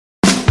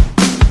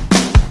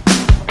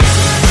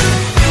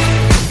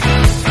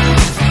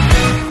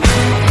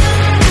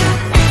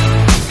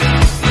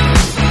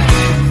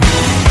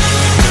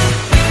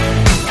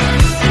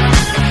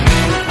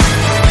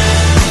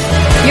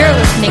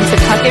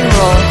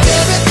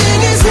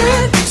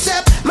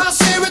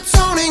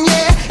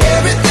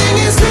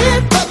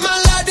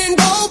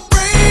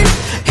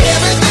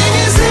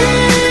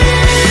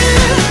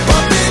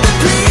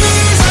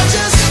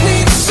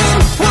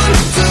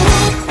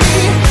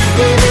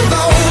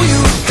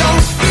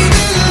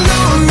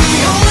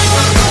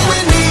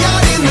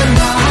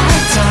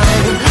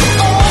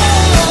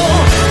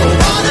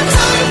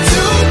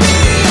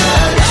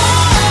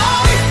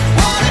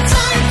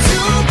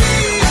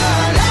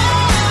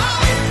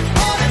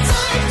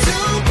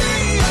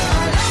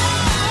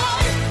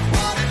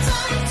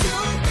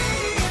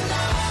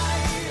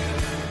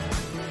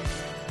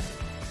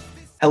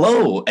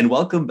Hello, and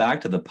welcome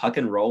back to the Puck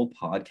and Roll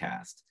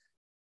podcast.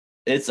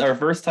 It's our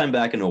first time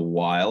back in a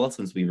while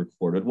since we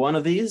recorded one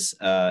of these,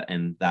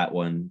 and that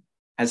one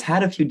has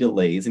had a few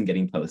delays in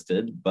getting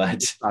posted. But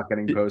It's not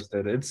getting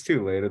posted. It's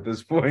too late at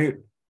this point.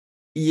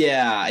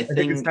 yeah, I I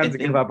think it's think I time to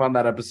give think up on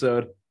that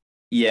episode.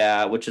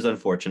 yeah, which is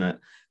unfortunate.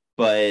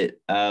 But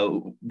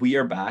we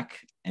are back,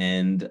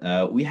 and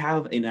we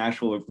have an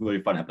actual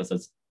really fun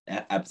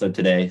episode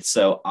today.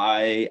 So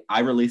I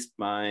released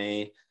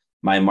my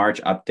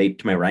March update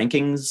to my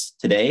rankings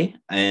today,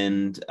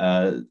 and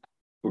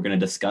we're going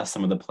to discuss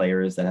some of the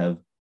players that have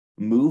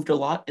moved a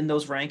lot in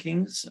those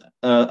rankings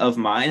of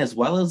mine, as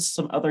well as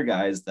some other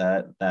guys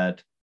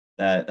that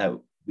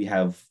we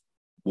have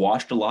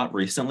watched a lot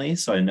recently.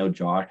 So I know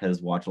Josh has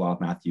watched a lot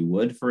of Matthew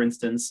Wood, for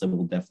instance, so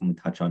we'll definitely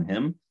touch on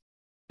him.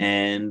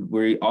 And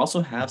we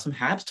also have some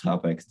Habs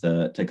topics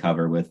to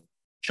cover with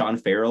Sean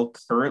Farrell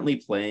currently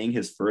playing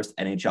his first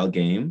NHL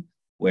game,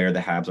 where the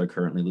Habs are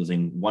currently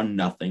losing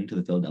 1-0 to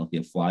the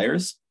Philadelphia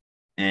Flyers.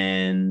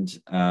 And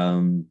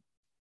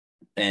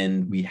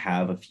we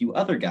have a few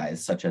other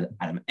guys such as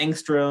Adam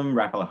Engstrom,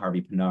 Raphael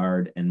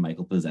Harvey-Pinard, and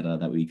Michael Pezzetta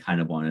that we kind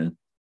of want to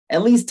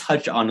at least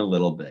touch on a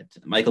little bit.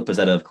 Michael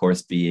Pezzetta, of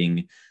course,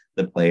 being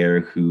the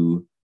player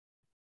who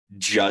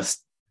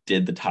just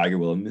did the Tiger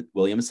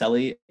Williams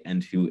Selly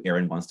and who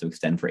Aaron wants to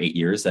extend for 8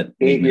 years at league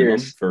Eight minimum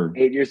years. for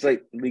 8 years,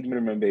 like league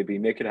minimum, baby.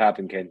 Make it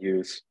happen, Ken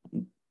Hughes.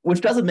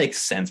 which doesn't make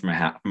sense from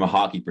a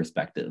hockey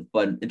perspective,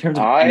 but in terms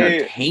of I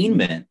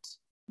entertainment,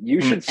 You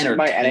from should an see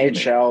my entertainment,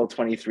 NHL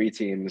 23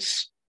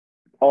 teams.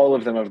 All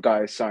of them have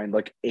guys signed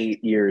like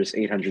 8 years,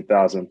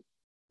 800,000.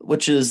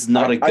 which is I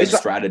not a I good si-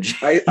 strategy.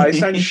 I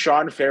signed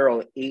Sean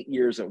Farrell 8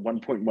 years at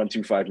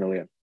 1.125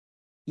 million.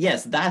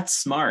 Yes, that's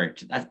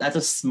smart. That's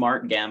a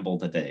smart gamble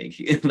to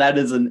take. That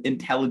is an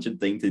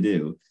intelligent thing to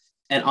do.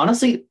 And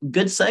honestly,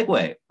 good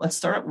segue. Let's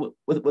start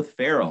with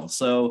Farrell.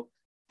 So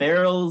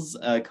Farrell's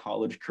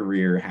college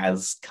career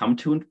has come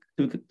to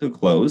a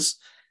close.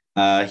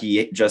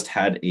 He just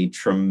had a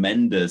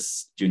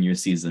tremendous junior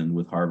season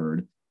with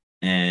Harvard,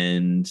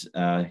 and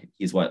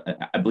he's what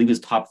I believe is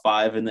top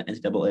five in the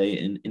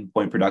NCAA in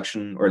point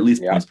production, or at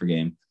least Yeah. points per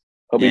game.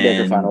 Hobie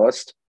Baker And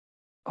finalist.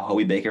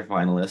 Howie Baker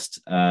finalist.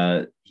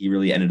 He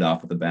really ended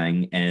off with a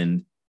bang.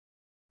 And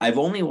I've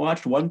only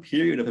watched one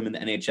period of him in the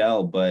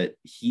NHL, but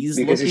he's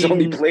Because he's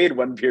only looking. played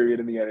one period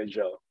in the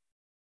NHL.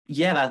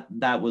 Yeah,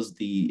 that was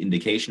the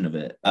indication of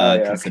it, Oh,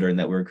 yeah. considering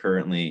that we're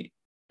currently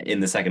in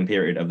the second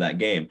period of that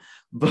game.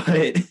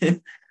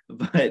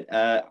 But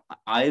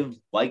I've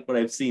liked what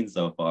I've seen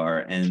so far,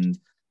 and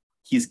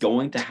he's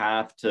going to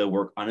have to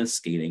work on his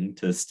skating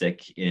to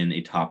stick in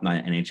a top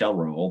nine NHL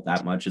role.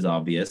 That much is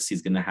obvious.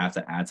 He's going to have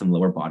to add some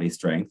lower body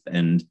strength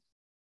and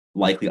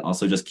likely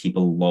also just keep a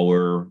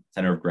lower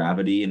center of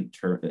gravity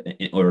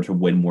in order to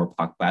win more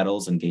puck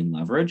battles and gain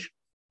leverage.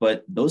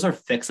 But those are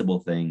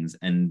fixable things,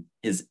 and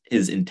his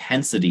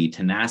intensity,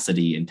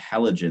 tenacity,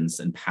 intelligence,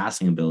 and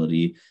passing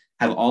ability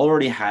have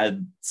already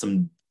had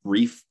some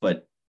brief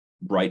but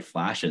bright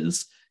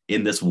flashes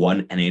in this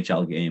one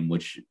NHL game,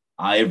 which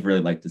I've really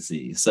liked to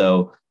see.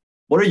 So,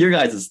 what are your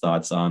guys'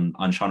 thoughts on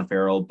Sean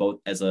Farrell, both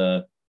as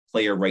a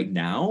player right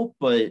now,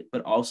 but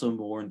also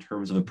more in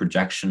terms of a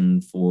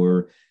projection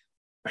for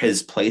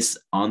his place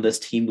on this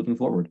team moving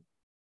forward?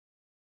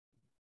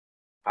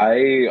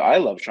 I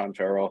love Sean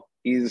Farrell.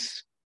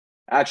 He's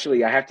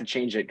actually, I have to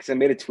change it because I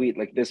made a tweet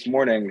like this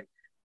morning.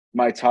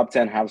 My top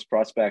 10 Habs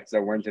prospects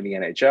that weren't in the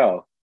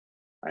NHL.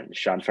 And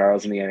Sean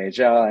Farrell's in the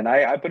NHL, and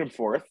I put him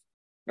fourth.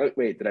 Oh,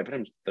 wait, did I put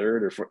him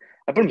third or fourth?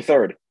 I put him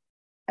third.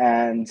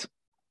 And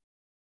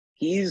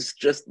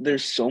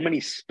there's so many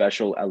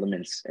special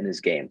elements in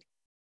his game.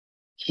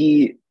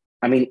 He's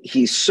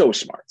so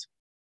smart.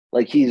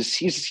 Like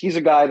he's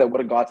a guy that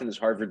would have gotten his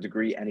Harvard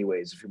degree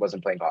anyways if he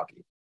wasn't playing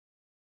hockey.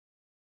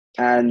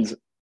 And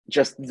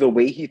just the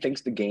way he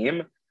thinks the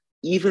game,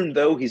 even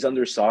though he's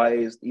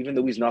undersized, even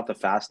though he's not the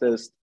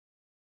fastest,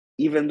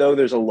 even though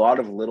there's a lot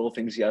of little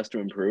things he has to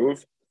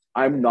improve,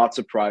 I'm not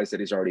surprised that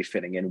he's already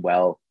fitting in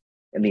well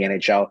in the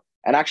NHL.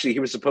 And actually, he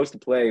was supposed to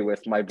play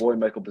with my boy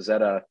Michael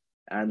Pezzetta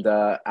and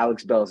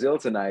Alex Belzile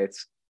tonight,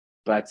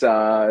 but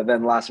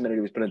then last minute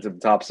he was put into the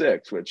top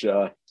six, which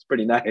is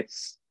pretty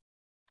nice.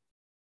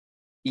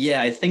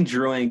 Yeah, I think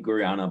Drew and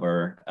Gurianov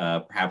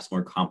are perhaps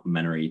more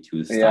complementary to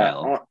his Yeah,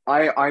 style.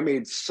 I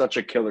made such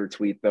a killer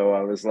tweet though.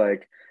 I was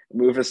like,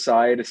 move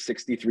aside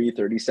 63,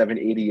 37,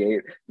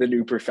 88. The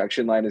new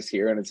perfection line is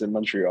here and it's in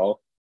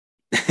Montreal.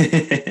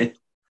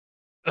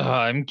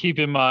 I'm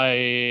keeping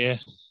my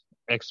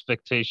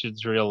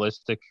expectations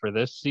realistic for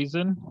this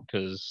season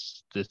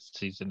because this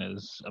season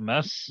is a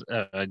mess.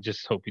 I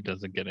just hope he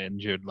doesn't get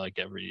injured like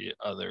every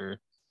other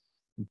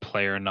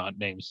player not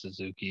named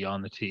Suzuki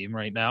on the team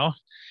right now.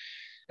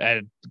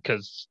 And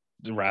because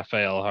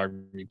Raphael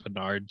Harvey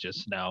Pinard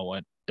just now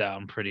went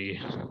down pretty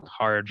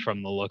hard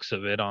from the looks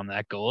of it on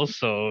that goal.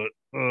 So,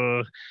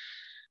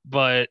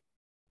 but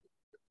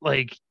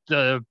like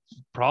the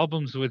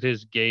problems with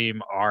his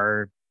game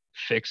are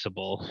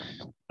fixable,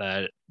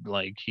 that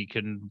like he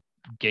can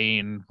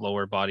gain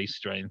lower body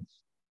strength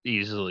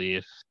easily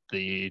if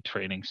the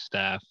training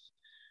staff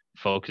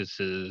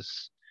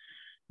focuses,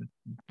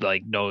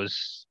 like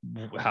knows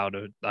how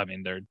to. I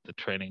mean, they're the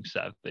training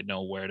staff; they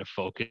know where to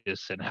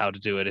focus and how to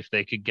do it. If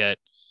they could get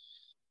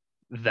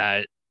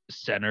that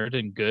centered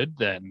and good,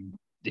 then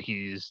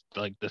he's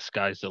like the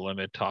sky's the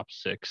limit, top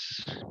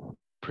 6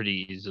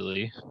 pretty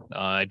easily.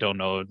 I don't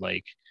know,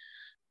 like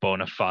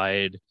bona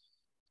fide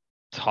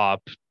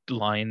top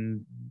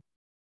line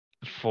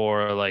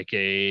for like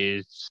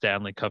a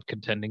Stanley Cup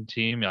contending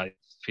team. I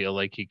feel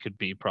like he could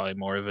be probably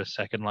more of a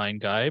second line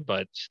guy,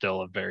 but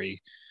still a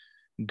very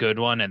good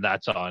one, and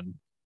that's on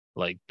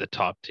like the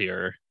top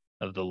tier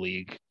of the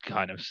league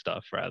kind of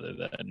stuff rather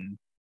than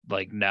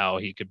like now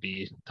he could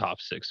be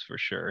top 6 for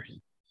sure.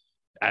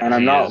 As And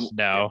I'm he not is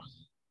now.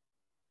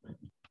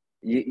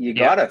 You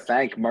gotta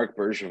thank Marc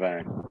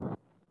Bergevin.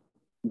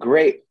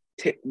 Great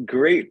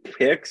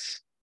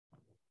picks.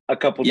 A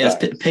couple Yes,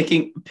 times.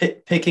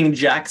 picking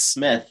Jack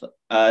Smith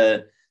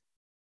and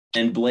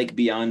Blake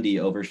Biondi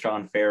over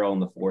Sean Farrell in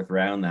the 4th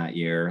round that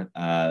year.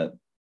 But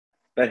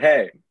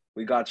hey,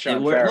 we got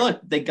Sean Farrell.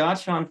 Look, they got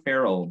Sean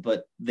Farrell,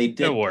 but they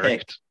did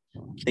pick.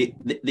 They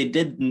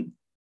didn't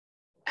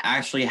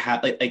actually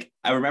have like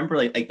I remember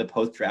like the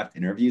post draft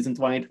interviews in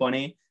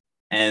 2020,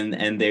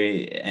 and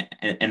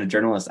a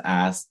journalist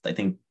asked, I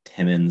think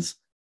Timmins,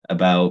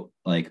 about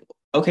like,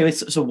 okay,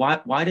 so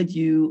why did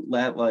you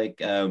let like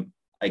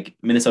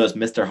Minnesota's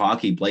Mr.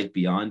 Hockey Blake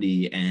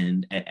Biondi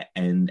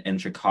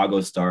and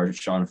Chicago star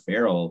Sean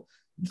Farrell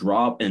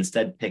drop and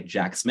instead pick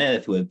Jack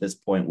Smith, who at this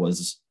point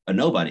was a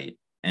nobody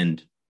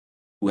and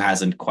who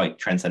hasn't quite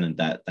transcended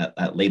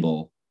that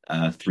label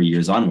 3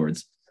 years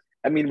onwards.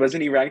 I mean,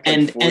 wasn't he ranked like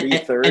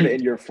 43rd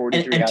in your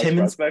 43 house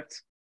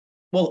prospects?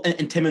 Well,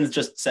 and Timmins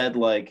just said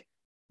like,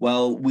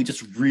 well, we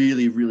just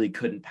really, really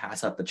couldn't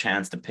pass up the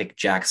chance to pick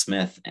Jack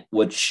Smith,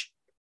 which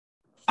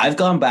I've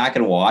gone back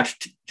and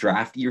watched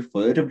draft year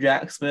footage of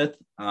Jack Smith.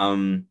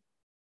 I'm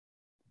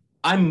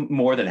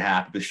more than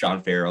happy with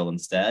Sean Farrell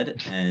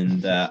instead.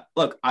 And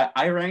look,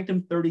 I ranked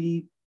him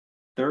 33rd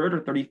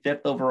or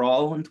 35th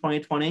overall in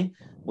 2020,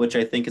 which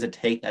I think is a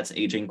take that's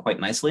aging quite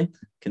nicely,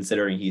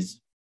 considering he's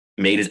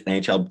made his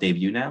NHL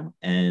debut now.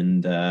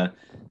 And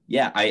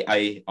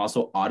I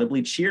also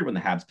audibly cheered when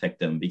the Habs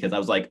picked him because I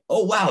was like,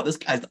 oh, wow, this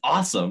guy's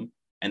awesome.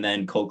 And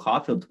then Cole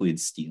Caulfield tweeted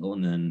steal,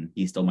 and then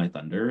he stole my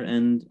thunder,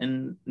 and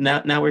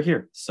now we're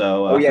here.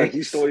 So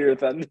he stole your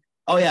thunder.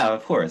 Oh yeah,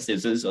 of course.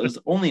 It was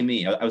only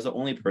me. I was the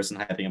only person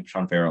hyping up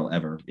Sean Farrell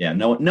ever. Yeah,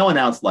 no one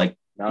else like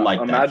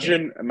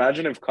imagine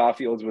if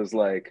Caulfield was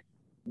like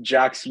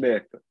Jack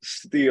Smith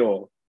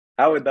steal.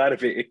 How would that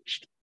have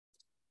aged?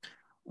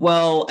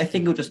 Well, I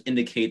think it would just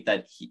indicate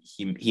that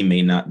he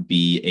may not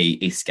be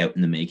a scout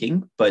in the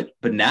making, but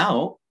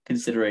now,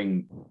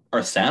 considering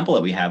our sample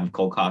that we have of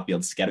Cole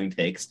Caulfield's scouting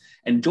takes,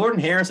 and Jordan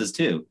Harris's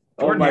too.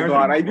 Jordan Harris,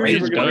 I knew you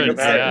were going to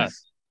bring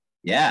this.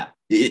 Yeah,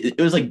 it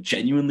was like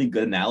genuinely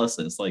good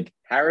analysis, like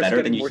Harris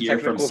better than you hear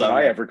from some.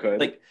 I ever could.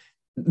 Like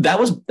that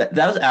was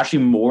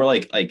actually more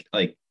like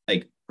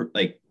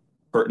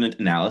pertinent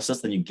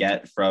analysis than you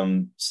get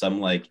from some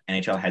like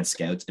NHL head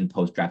scouts in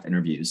post draft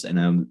interviews,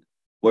 and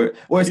where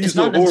it's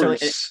not necessarily.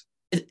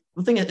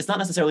 The thing is, it's not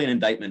necessarily an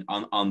indictment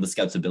on the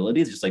scouts'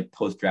 abilities. Just like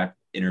post draft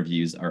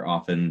interviews are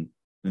often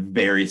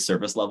very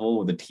surface level,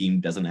 where the team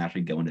doesn't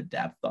actually go into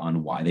depth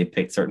on why they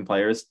picked certain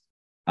players.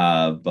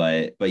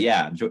 But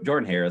yeah,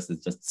 Jordan Harris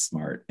is just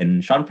smart,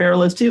 and Sean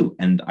Farrell is too,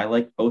 and I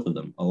like both of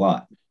them a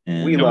lot.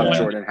 And we love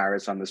Jordan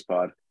Harris on this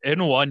pod.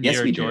 In one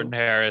year, Jordan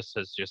Harris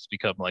has just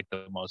become like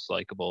the most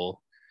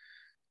likable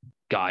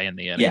guy in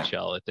the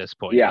NHL at this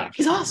point. Yeah, like,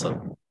 he's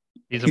awesome.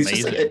 He's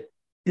amazing.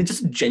 He's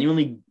just a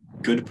genuinely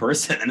good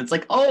person, and it's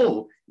like,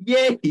 oh,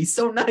 yay, he's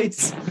so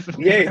nice.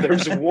 Yay,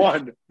 there's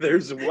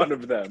one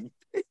of them.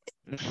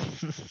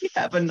 You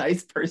have a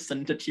nice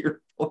person to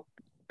cheer for.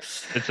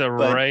 It's a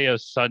ray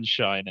of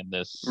sunshine in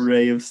this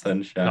ray of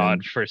sunshine,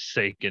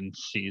 godforsaken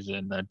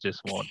season that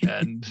just won't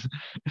end.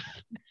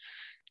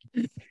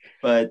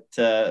 But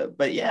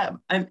yeah,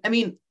 I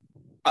mean,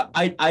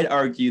 I'd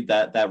argue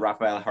that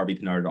Raphael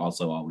Harvey-Pinard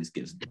also always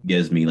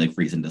gives me like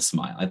reason to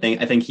smile. I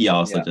think he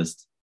also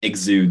just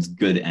exudes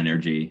good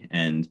energy,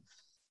 and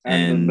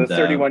the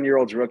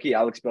 31-year-old rookie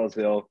Alex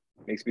Belzil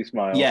makes me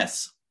smile.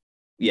 Yes,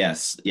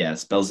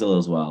 Belzil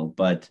as well.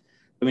 But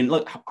I mean,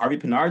 look,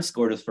 Harvey-Pinard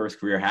scored his first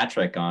career hat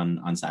trick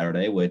on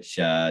Saturday, which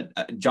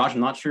Josh, I'm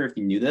not sure if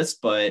you knew this,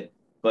 but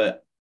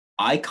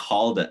I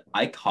called it.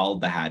 I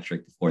called the hat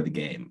trick before the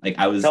game. Like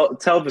I was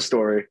tell the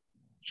story.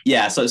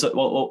 Yeah,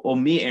 so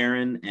me,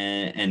 Aaron,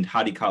 and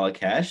Hadi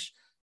Kalakesh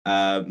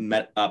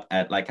met up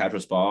at La Quatre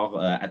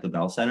Sport at the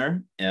Bell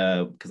Center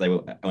because I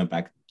went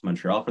back to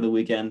Montreal for the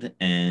weekend,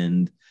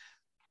 and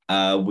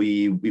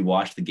we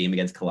watched the game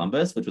against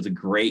Columbus, which was a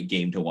great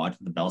game to watch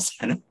at the Bell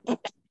Center.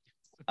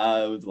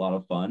 It was a lot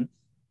of fun,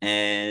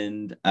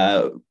 and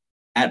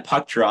at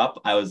puck drop,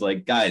 I was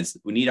like, guys,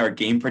 we need our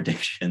game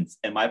predictions,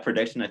 and my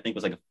prediction I think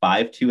was like a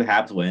 5-2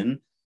 Habs win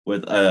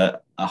with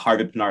a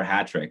Harvey-Pinard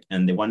hat trick,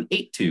 and they won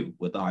 8-2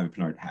 with the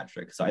Harvey-Pinard hat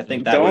trick. So I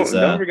think that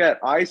don't forget,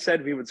 I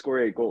said we would score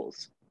 8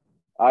 goals.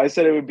 I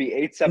said it would be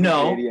 8-7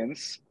 No.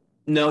 Canadians.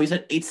 No, he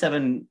said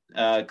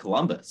 8-7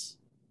 Columbus.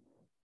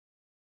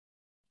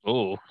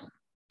 Oh.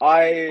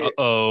 I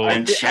Uh-oh.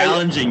 I'm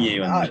challenging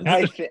you on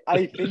this.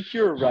 I think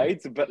you're right,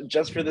 but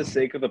just for the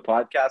sake of the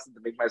podcast and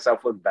to make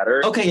myself look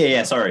better, Okay,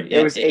 yeah, sorry.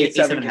 Yeah, it was 8-7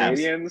 Habs.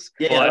 Canadians.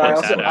 Yeah, Well, And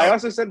edit that I out.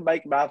 also said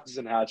Mike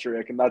Matheson hat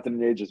trick, and that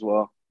didn't age as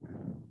well.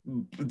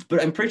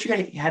 But I'm pretty sure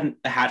he had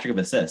a hat trick of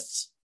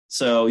assists.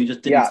 So you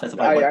just didn't Yeah,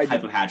 specify what I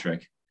type did. of hat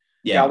trick.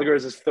 Yeah. Gallagher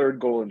is his third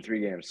goal in 3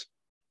 games.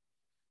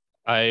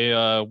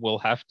 I will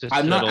have to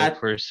I'm not settle at-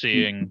 for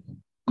seeing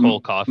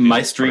Cole Caulfield.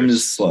 My stream is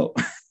first. slow.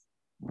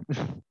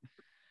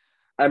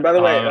 And by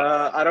the way,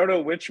 I don't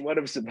know which one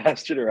of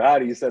Sebastian or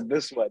Hattie said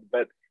this one,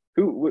 but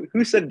who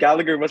said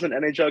Gallagher wasn't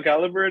NHL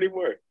caliber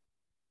anymore?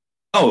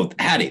 Oh,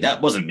 Hattie,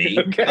 that wasn't me.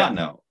 Okay. God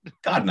no.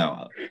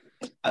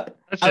 That's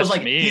I was just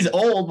like, me. he's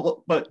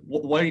old, but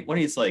when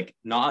he's like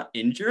not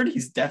injured,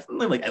 he's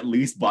definitely like at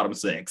least bottom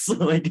 6.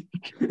 like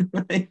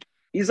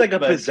He's like a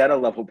But- Pizzetta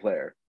level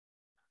player.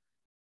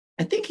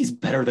 I think he's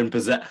better than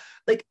Pizzetta.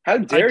 Like How I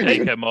dare take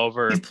you? him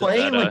over. he's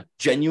playing Pizzetta. like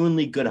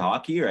genuinely good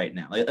hockey right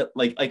now.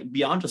 Like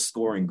beyond just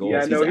scoring goals,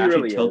 Yeah, no, he's he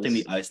actually really tilting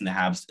is. the ice in the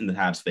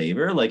Habs'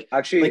 favor. Like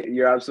Actually, like,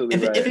 you're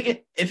absolutely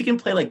right. if he can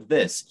play like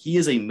this, he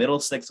is a middle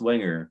 6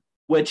 winger,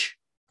 which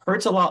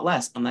hurts a lot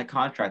less on that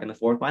contract than the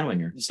 4th line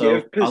winger.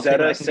 So Give I'll take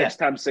what I Pizzetta can 6 get.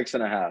 times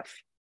 6.5.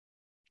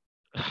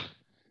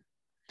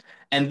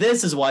 And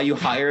this is why you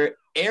hire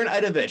Aaron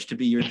Idovich to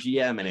be your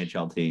GM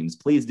NHL teams.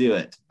 Please do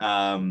it.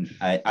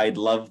 I'd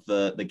love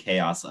the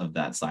chaos of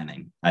that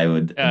signing. I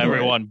would. adore it.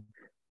 Everyone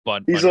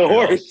but He's a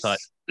horse.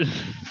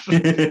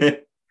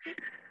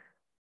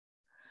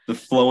 The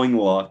flowing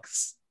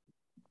locks.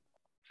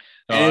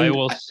 I And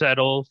will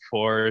settle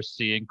for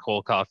seeing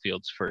Cole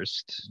Caulfield's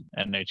first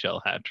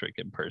NHL hat trick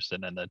in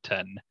person and the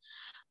 10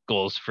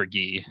 goals for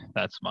Guy.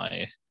 That's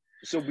my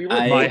So we were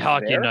my both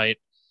hockey there? night.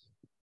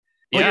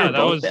 Oh, you Yeah, were that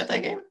both was at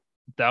that game.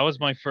 that was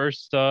my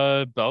first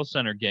Bell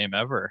Center game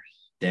ever.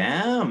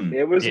 Damn.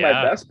 It was my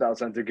Yeah. best Bell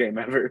Center game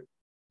ever.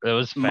 It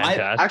was My-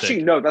 fantastic.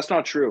 Actually, no, that's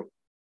not true.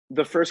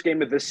 The first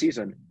game of this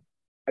season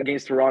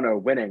against Toronto,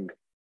 winning.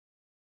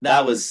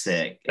 That was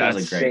sick. That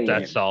was a great insane. game.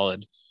 That's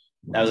solid.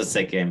 That was a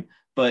sick game.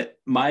 But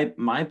my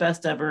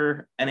best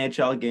ever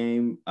NHL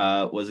game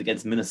was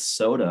against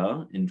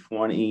Minnesota in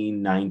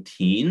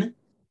 2019.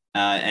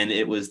 And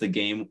it was the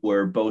game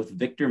where both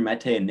Victor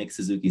Mete and Nick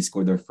Suzuki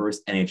scored their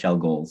first NHL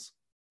goals.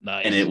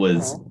 Nice. And it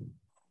was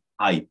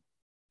hype.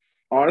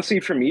 Honestly,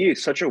 for me,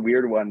 it's such a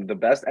weird one. The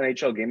best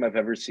NHL game I've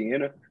ever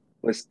seen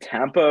was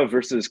Tampa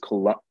versus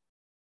Columbus.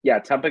 Yeah,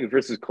 Tampa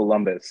versus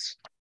Columbus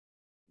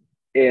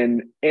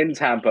in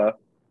Tampa.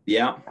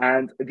 Yeah.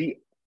 And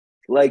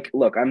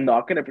look, I'm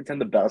not going to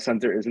pretend the Bell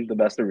Center isn't the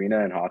best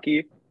arena in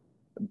hockey,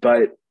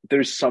 but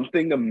there's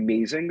something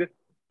amazing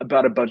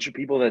about a bunch of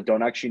people that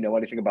don't actually know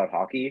anything about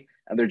hockey,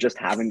 and they're just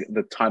having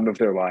the time of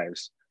their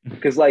lives.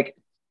 Because like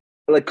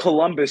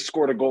Columbus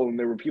scored a goal, and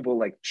there were people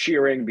like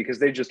cheering because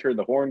they just heard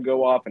the horn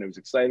go off, and it was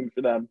exciting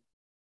for them.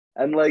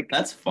 And like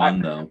That's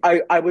fun though.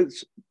 I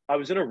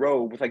was in a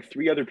row with like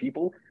 3 other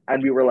people,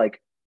 and we were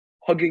like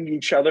hugging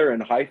each other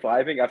and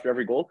high-fiving after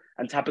every goal,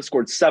 and Tampa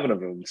scored 7 of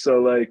them. So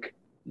like,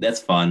 That's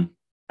fun.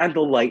 and the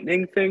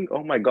lightning thing,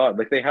 oh my god,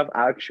 like they have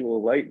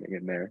actual lightning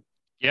in there.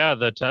 Yeah,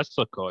 the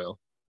Tesla coil.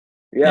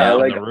 Yeah, Yeah,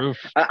 like on the roof.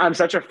 I'm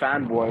such a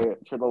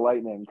fanboy for the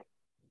lightning.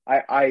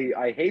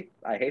 I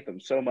hate them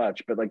so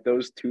much, but like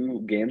those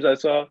 2 games I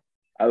saw,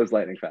 I was a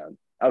Lightning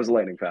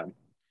fan.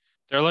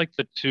 They're like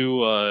the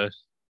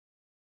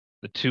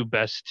two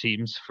best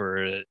teams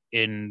for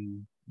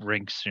in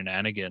rink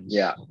shenanigans.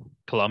 Yeah.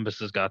 Columbus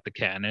has got the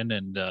cannon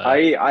and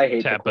I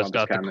hate Tampa's the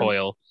got Columbus the Cannon.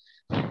 coil.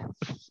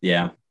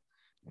 Yeah.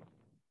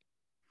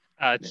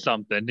 It's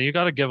something. You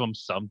got to give them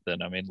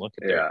something. I mean, look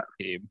at their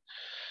team.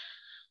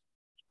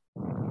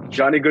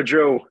 Johnny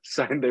Gaudreau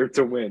signed there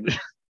to win.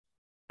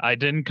 I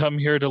didn't come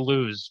here to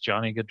lose.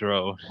 Johnny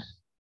Gaudreau,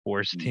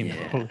 worst team in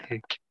the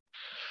league.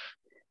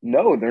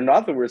 No, they're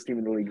not the worst team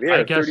in the league. They I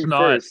are guess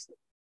 31st.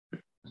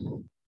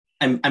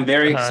 I'm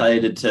very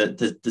excited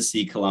to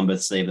see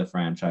Columbus save the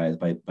franchise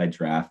by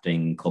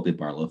drafting Colby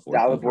Barlow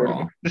 4th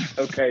overall.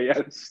 Okay,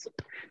 yes.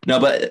 No,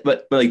 but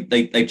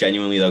like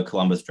genuinely though,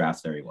 Columbus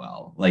drafts very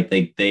well. Like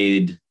they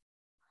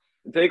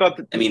got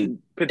the. I mean,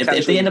 if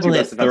potentially they end up the 2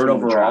 with best 3rd defensemen in the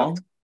overall,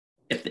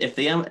 draft. if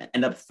they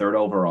end up 3rd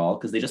overall,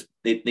 because they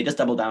just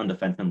doubled down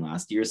defenseman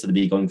last year, so to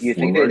be going Do you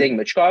forward. think they take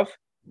Michkov?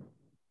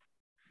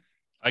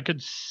 I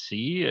could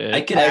see it. I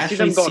could I see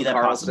them actually going see that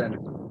Carlson.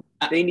 possible.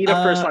 They need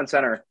a first line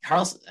center.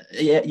 Carlson,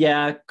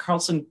 yeah,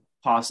 Carlson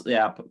possibly,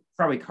 yeah,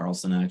 probably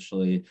Carlson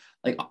actually.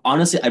 Like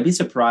honestly, I'd be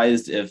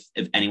surprised if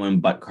anyone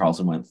but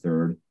Carlson went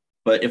 3rd.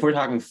 But if we're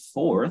talking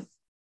 4th,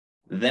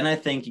 then I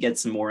think you get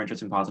some more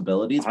interesting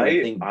possibilities. But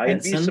I think I'd be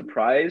Benson,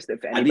 surprised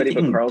if be anybody but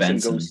thinking Carlson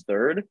Benson. goes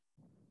 3rd,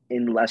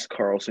 unless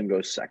Carlson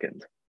goes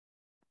 2nd.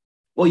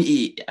 well,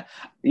 yeah,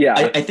 Yeah,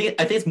 I think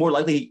it's more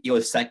likely he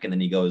goes 2nd than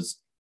he goes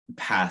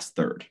past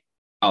 3rd.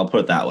 I'll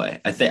put it that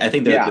way. I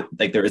think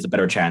there is a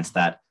better chance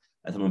that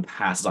someone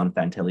passes on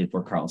Fantilli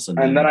for Carlson.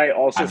 and then I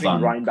also has think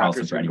on Ryan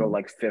Carlson Becker's for going to go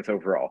anyone. like 5th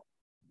overall.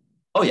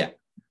 Oh yeah,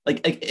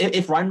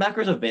 if Reinbacher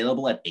is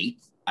available at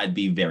 8th, I'd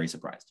be very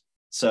surprised.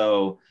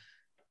 So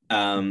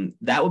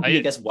that would be,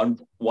 I guess,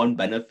 one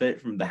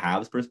benefit from the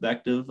Habs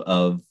perspective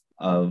of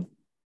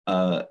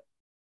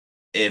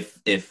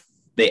if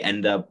they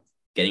end up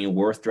getting a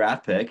worse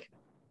draft pick,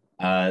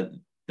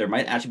 there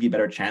might actually be a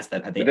better chance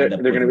that they end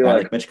up with a guy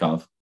like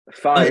Michkov.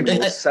 Fine,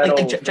 we'll settle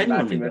for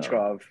Matthew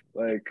Michkov.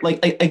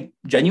 Like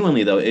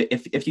genuinely though,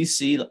 if you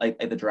see like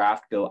the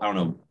draft go, I don't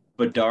know,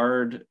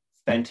 Bedard,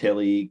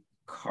 Fantilli,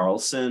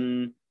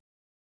 Carlson,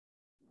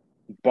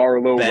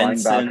 Barlow,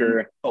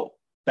 Reinbacher.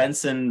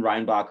 Benson,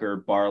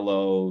 Reinbacher,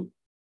 Barlow,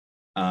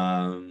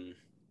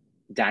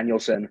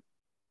 Danielson.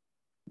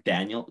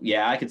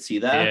 Yeah, I could see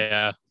that.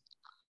 Yeah.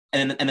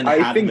 And then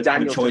I think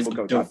have a choice of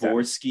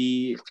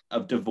Dvorsky,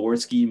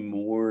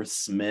 Moore,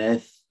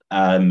 Smith,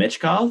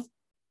 Michkov.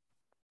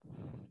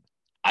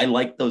 I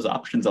like those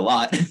options a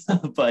lot,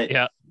 but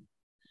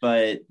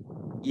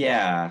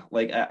yeah,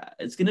 like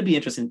it's going to be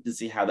interesting to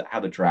see how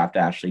the draft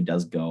actually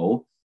does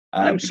go.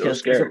 I'm so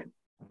scared.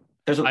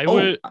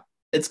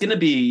 It's going to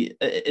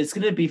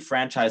be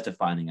franchise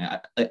defining.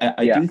 I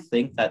do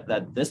think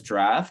that this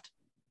draft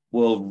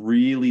will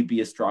really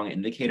be a strong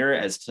indicator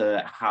as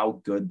to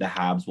how good the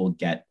Habs will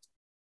get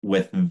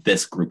with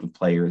this group of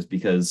players,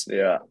 because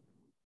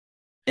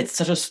it's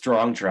such a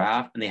strong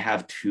draft and they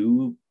have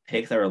 2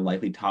 picks that are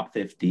likely top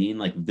 15.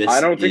 Like this, I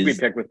don't think we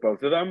pick with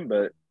both of them,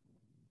 but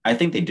I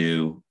think they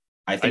do.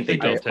 I hope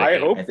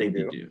they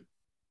do.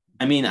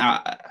 I mean,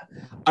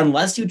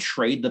 unless you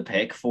trade the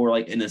pick for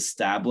like an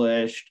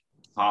established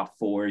top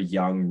 4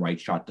 young right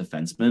shot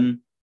defenseman,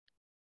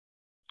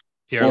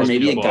 or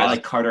maybe a guy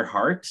like Carter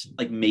Hart,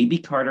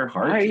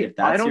 if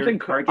that's your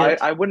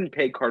target. I wouldn't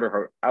pay Carter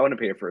Hart. I wouldn't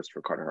pay a first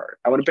for Carter Hart.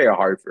 I wouldn't pay a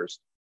Hart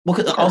first.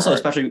 Well, also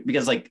especially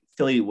because like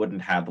Philly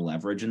wouldn't have the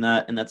leverage in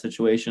that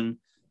situation.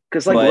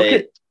 Because look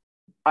at,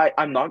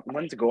 I'm not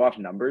one to go off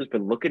numbers,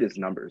 but look at his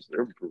numbers;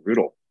 they're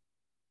brutal.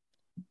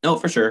 No,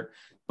 for sure.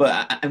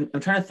 But I'm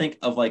trying to think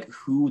of like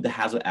who the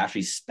Habs would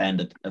actually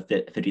spend a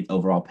 50th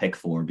overall pick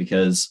for,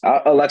 because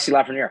Alexis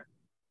Lafreniere.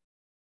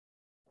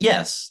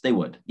 Yes, they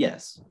would.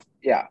 Yes.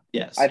 Yeah.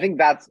 Yes. I think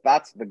that's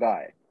the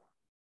guy.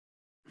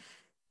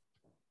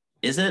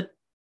 Is it?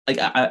 Like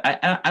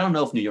I don't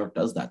know if New York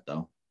does that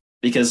though,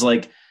 because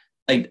like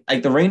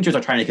the Rangers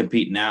are trying to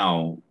compete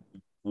now.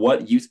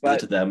 What use is it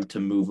to them to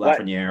move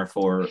Lafreniere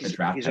for a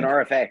draft? He's an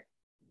RFA.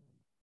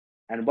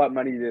 And what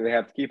money do they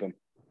have to keep him?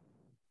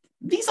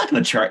 He's not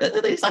going to charge.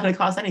 He's not going to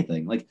cost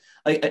anything. Like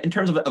in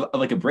terms of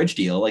like a bridge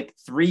deal, like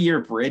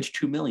 3-year bridge,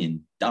 $2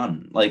 million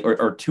done. Like or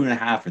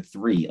 2.5 or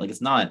 3. Like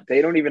it's not.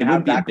 They don't even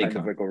have that kind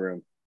of wiggle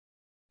room.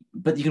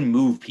 But you can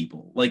move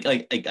people. Like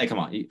come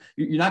on,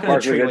 you're not going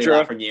to trade away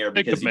Lafreniere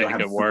because you don't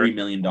have $3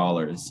 million.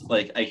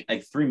 Like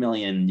 $3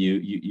 million,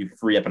 you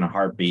free up in a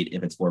heartbeat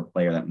if it's for a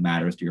player that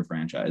matters to your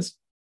franchise.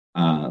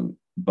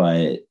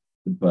 But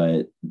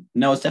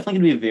no, it's definitely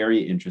going to be a very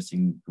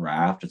interesting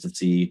draft just to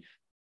see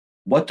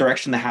what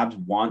direction the Habs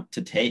want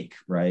to take,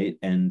 right?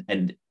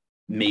 And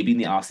maybe in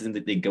the offseason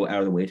that they go out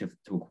of the way to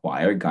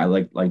acquire a guy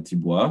like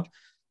Dubois,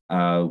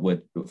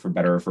 for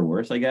better or for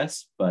worse, I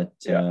guess. But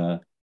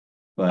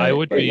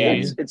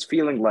it's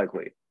feeling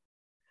likely.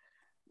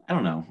 I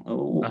don't know.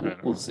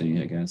 We'll see,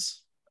 I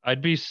guess.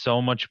 I'd be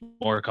so much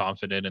more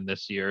confident in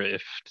this year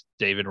if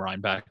David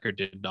Reinbacher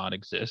did not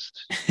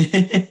exist.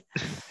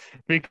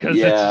 Because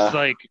it's just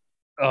like,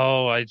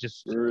 I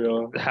just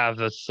have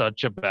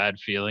such a bad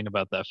feeling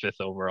about that 5th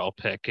overall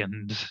pick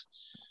and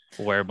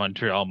where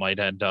Montreal might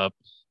end up.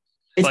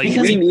 It's like,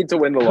 because we need to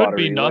win the lottery. Could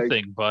be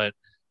nothing, but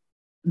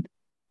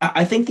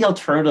I think the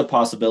alternative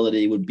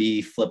possibility would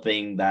be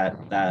flipping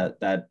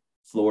that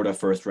Florida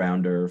first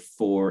rounder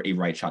for a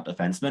right shot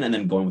defenseman and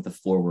then going with the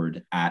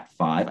forward at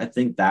 5. I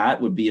think that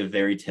would be a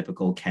very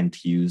typical Kent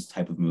Hughes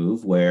type of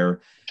move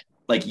where,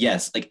 like,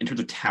 yes, like in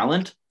terms of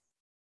talent,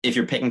 if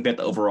you're picking 5th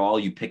overall,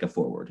 you pick a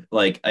forward.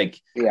 Like I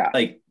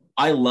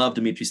love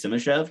Dmitry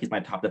Simashev. He's my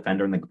top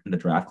defender in the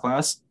draft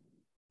class.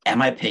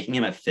 Am I picking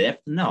him at 5th?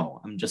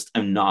 No, I'm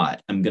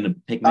not. I'm gonna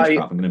pick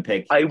Michkov. I'm gonna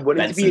pick. I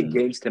wouldn't Benson. Be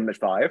against him at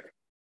 5.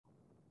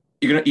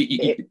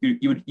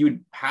 You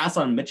would pass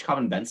on Michkov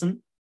and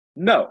Benson?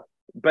 No,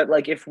 but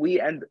like if they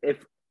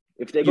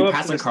go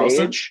up to the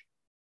stage,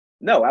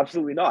 no,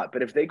 absolutely not.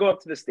 But if they go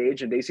up to the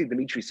stage and they see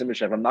Dmitry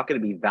Simashev, I'm not going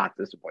to be that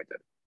disappointed.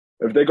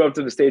 If they go up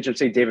to the stage and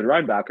say David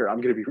Reinbacher,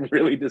 I'm going to be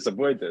really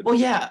disappointed. Well,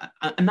 yeah,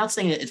 I'm not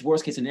saying it's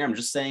worst case scenario. I'm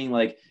just saying,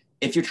 like,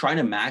 if you're trying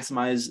to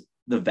maximize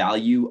the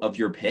value of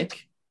your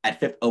pick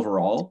at 5th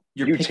overall,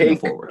 you picking a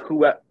forward.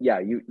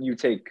 You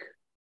take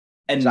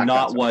and Zach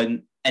not Benson.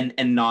 One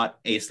and not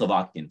a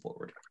Slovakian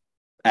forward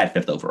at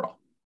 5th overall.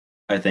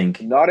 I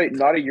think not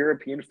a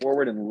European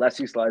forward unless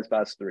he slides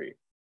past 3.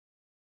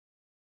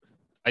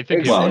 I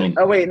think. Michkov.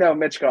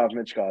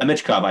 A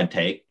Michkov, I'd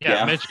take.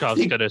 Yeah.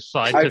 Michkov's gonna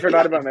slide. I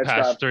forgot about Michkov.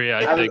 Past 3.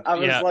 I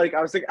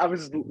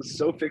was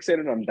so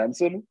fixated on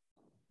Benson.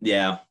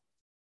 Yeah,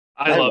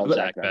 I love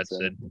Zach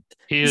Benson.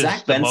 He is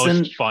the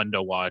most fun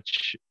to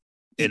watch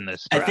in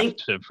this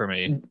draft for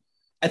me.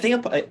 I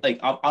think, like,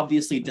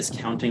 obviously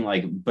discounting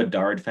like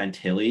Bedard,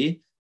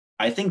 Fantilli,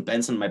 I think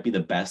Benson might be the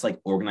best like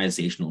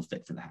organizational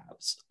fit for the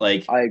Habs.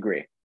 Like I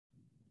agree.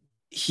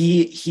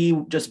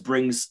 he just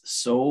brings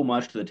so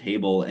much to the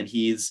table, and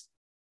he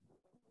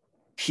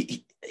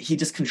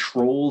just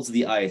controls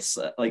the ice.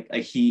 Like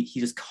he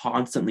just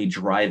constantly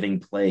driving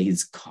play.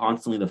 He's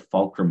constantly the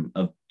fulcrum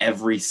of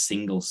every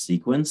single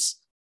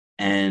sequence,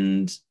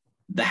 and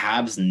the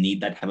Habs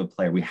need that type of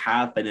player. We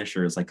have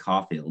finishers like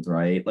Caulfield,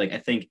 right? Like I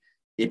think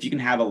if you can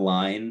have a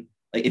line,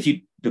 like if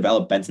you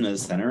develop Benson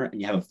as a center and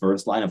you have a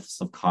first line of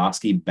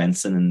Slavkovsky,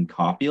 Benson, and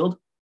Caulfield,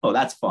 oh,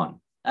 that's fun.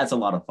 That's a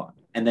lot of fun.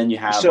 And then you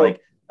have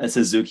like a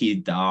Suzuki,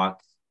 Doc,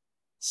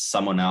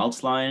 someone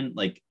else line.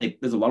 Like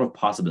there's a lot of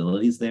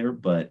possibilities there,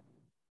 but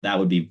that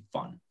would be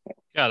fun.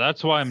 Yeah,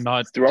 that's why I'm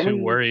not too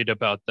worried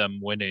about them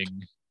winning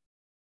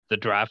the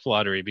draft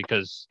lottery,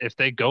 because if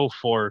they go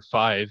 4 or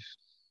 5,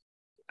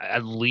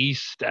 at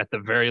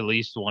the very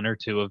least, 1 or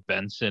 2 of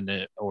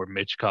Benson or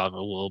Michkov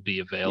will be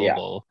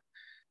available.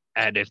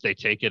 Yeah. And if they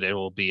take it, it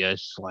will be a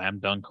slam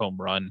dunk home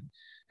run,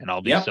 and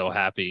I'll be so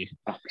happy.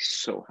 I'll be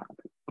so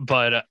happy.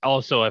 But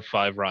also at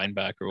 5,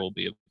 Reinbacher will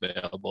be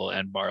available,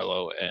 and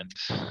Barlow, and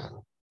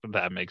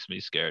that makes me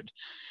scared.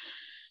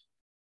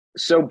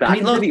 So back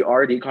to the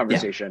RD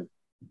conversation.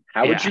 Yeah.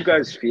 How would you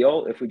guys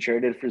feel if we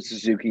traded for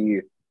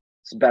Suzuki's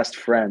best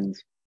friend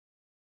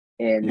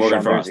in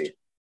Morgan Frost? Jersey?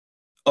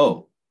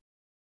 Oh.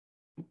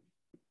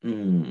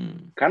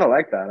 Kind of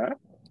like that, huh?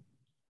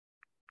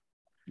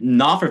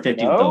 Not for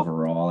 15th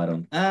overall. I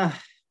don't.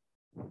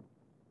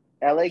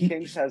 LA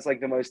Kings has like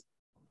the most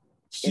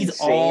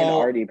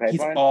insane RD pipeline.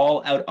 He's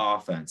all out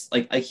offense.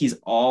 Like he's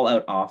all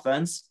out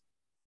offense.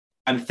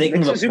 I'm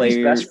thinking of a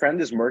player. Best friend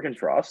is Morgan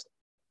Frost.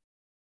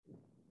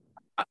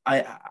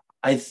 I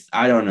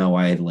don't know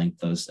why I linked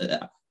those.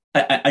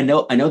 I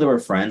know they were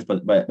friends,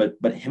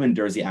 but him and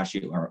Jersey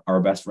actually are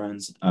best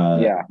friends.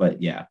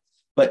 But yeah,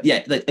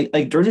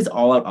 like Jersey's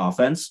all out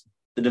offense.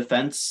 The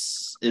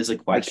defense is a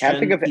question. I can't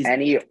think of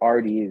any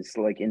RDs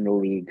like in the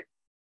league.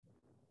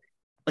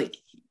 Like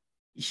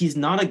he's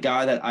not a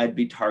guy that I'd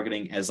be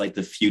targeting as like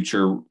the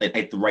future,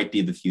 like the right D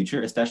of the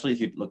future, especially if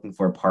you're looking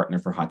for a partner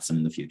for Hudson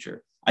in the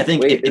future. I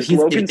think. Wait, does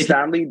Logan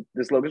Stanley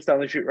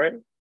shoot right?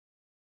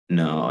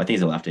 No, I think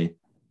he's a lefty.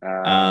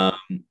 I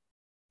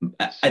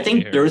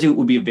think Jersey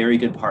would be a very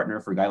good partner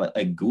for a guy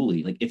like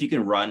Gooley. Like if you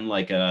can run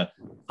like a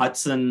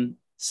Hudson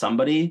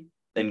somebody,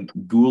 then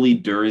Gooley,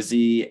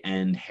 Jersey,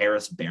 and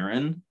Harris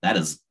Barron, that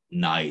is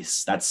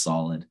nice. That's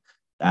solid.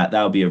 That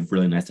would be a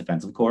really nice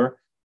defensive core.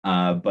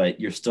 But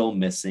you're still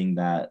missing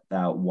that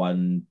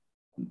one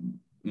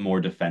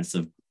more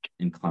defensive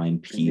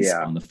inclined piece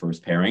on the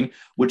first pairing,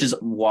 which is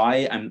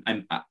why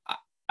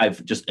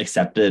I've just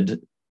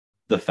accepted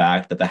the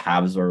fact that the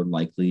Habs are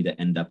likely to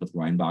end up with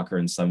Reinbacher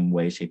in some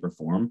way, shape, or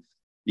form,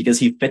 because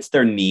he fits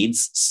their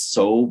needs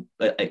so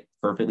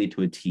perfectly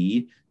to a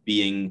T,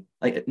 being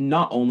like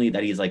not only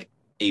that he's like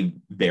a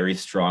very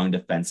strong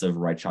defensive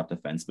right shot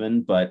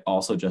defenseman, but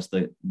also just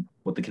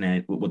what the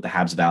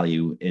Habs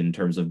value in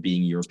terms of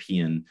being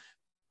European,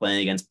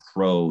 playing against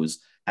pros,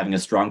 having a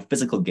strong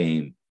physical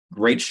game,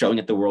 great showing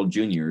at the World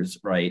Juniors,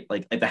 right?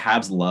 Like the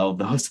Habs love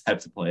those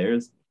types of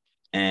players.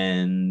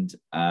 And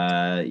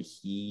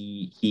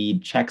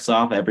he checks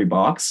off every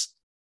box,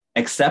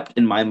 except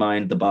in my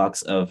mind the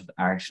box of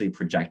actually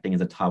projecting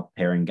as a top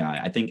pairing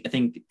guy. I think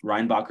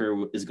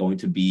Reinbacher is going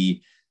to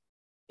be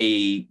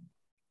a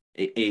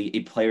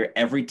player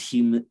every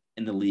team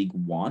in the league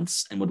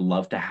wants and would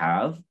love to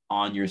have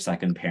on your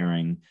second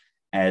pairing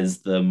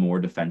as the more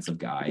defensive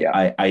guy.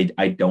 Yeah.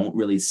 I don't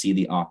really see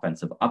the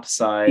offensive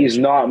upside. He's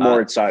not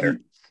Moritz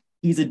Seider.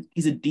 He's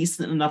a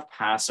decent enough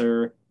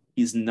passer.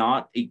 He's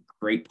not a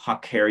great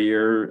puck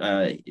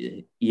carrier.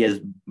 He has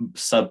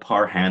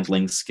subpar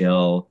handling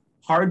skill,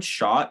 hard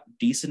shot,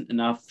 decent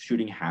enough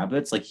shooting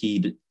habits. Like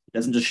he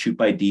doesn't just shoot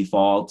by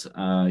default.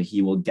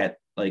 He will get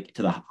like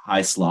to the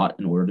high slot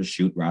in order to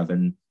shoot rather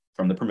than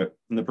from the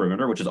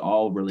perimeter, which is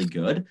all really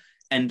good.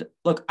 And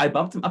look, I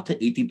bumped him up to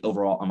 18th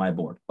overall on my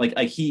board. Like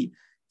he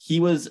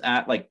was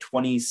at like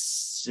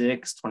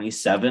 26,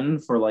 27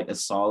 for like a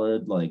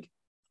solid like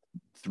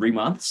 3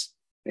 months.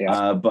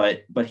 Yeah.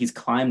 But he's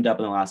climbed up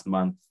in the last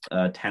month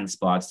 10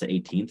 spots to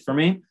 18th for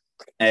me.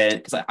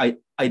 And because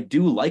I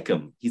do like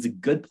him. He's a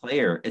good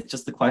player. It's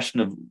just the question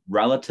of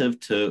relative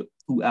to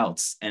who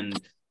else.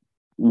 And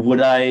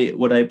would I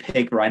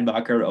pick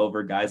Reinbacher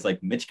over guys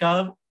like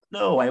Michkov?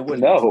 No, I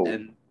wouldn't. No.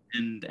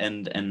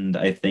 And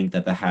I think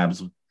that the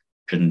Habs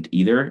shouldn't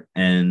either.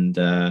 And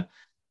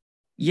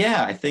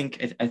I think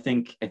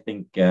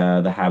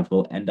the Habs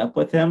will end up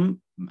with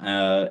him.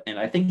 And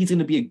I think he's going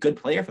to be a good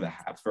player for the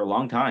Habs for a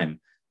long time.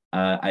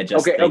 I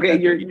just you're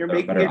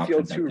making it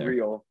feel too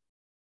real.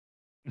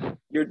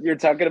 You're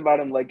talking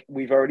about him like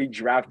we've already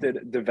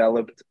drafted,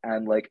 developed,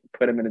 and like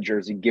put him in a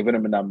jersey, given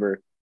him a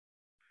number.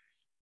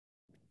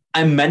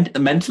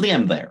 Mentally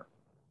I'm there.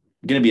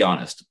 I'm gonna be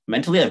honest.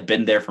 Mentally, I've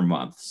been there for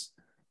months.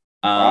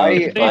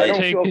 I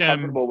don't feel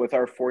comfortable with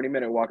our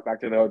 40-minute walk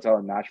back to the hotel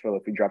in Nashville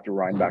if we dropped a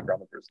Reinbacher on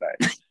the first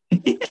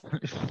day.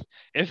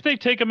 If they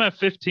take him at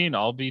 15,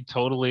 I'll be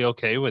totally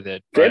okay with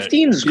it.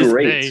 15's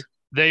great.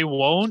 They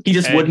won't. He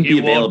just and wouldn't he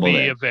be won't available. be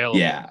There. available.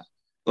 Yeah.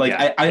 Like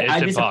Yeah,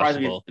 I'd it's be surprised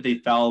impossible. if they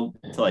fell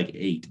to like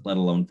 8, let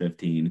alone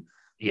 15.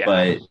 Yeah,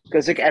 But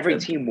Because like every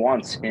team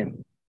wants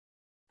him.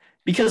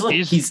 because look,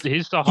 he's the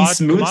he's hot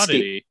smooth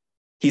commodity.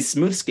 he's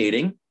smooth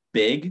skating,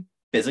 big,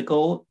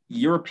 physical,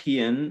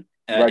 European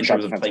Right in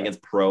shot terms of playing defenseman.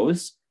 against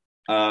pros.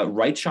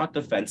 Right shot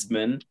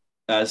defenseman.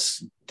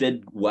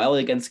 Did well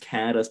against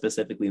Canada,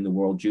 specifically in the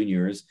World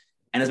Juniors,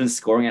 and has been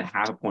scoring at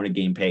half a point a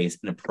game pace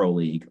in a pro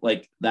league.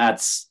 Like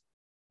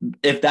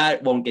if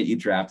that won't get you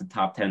drafted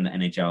top 10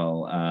 in the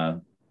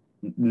NHL,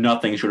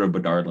 nothing short of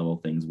Bedard level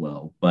things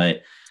will.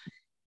 But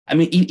I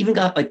mean, even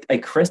got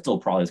like Crystal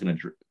probably is going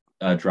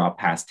to drop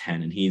past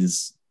 10, and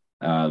he's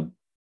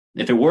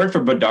if it weren't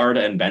for Bedard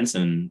and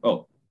Benson,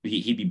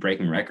 he'd be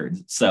breaking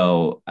records.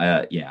 So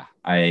yeah,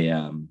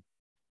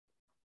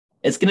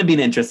 it's going to be an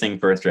interesting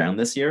first round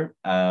this year.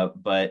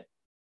 But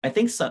I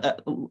think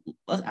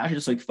let's actually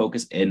just like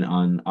focus in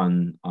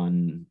on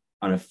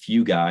a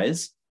few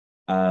guys.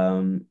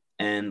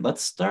 And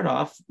let's start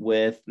off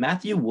with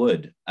Matthew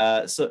Wood.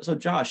 So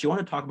Josh, you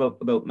want to talk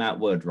about Matt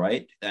Wood,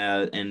 right?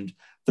 And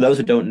for those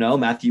who don't know,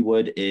 Matthew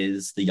Wood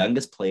is the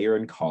youngest player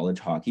in college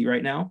hockey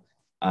right now,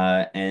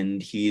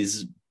 and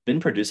he's been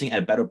producing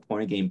at about a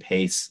point a game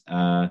pace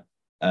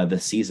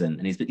this season,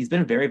 and he's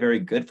been very, very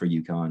good for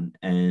UConn.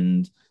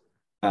 And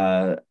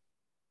I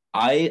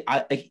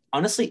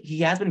honestly, he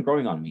has been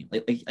growing on me.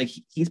 Like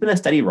he's been a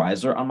steady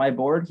riser on my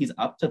board. He's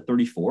up to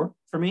 34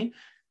 for me.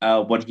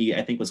 When he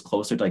I think was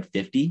closer to like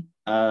 50.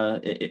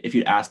 If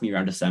you'd asked me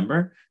around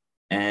December,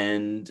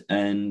 and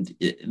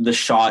the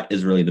shot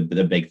is really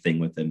the big thing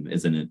with him,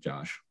 isn't it,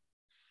 Josh?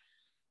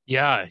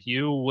 Yeah,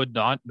 you would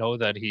not know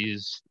that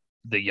he's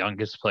the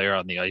youngest player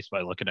on the ice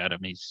by looking at him.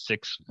 He's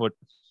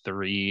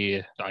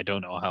 6'3". I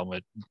don't know how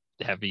much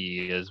heavy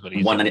he is, but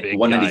he's a big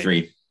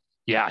 193. guy.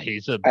 Yeah,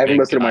 he's a I have him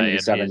big listed at guy,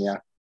 187, and yeah.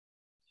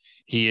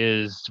 he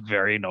is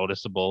very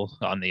noticeable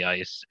on the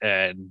ice,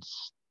 and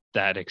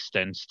that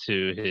extends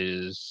to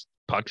his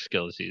puck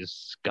skills.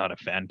 He's got a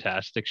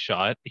fantastic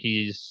shot.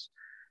 He's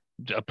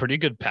a pretty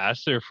good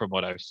passer from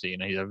what I've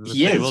seen. I was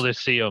able to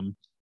see him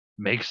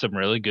make some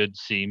really good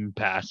seam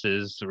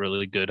passes,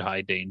 really good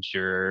high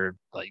danger,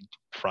 like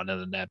front of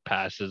the net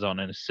passes on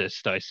an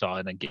assist I saw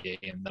in a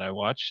game that I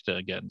watched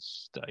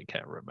against, I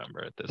can't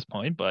remember at this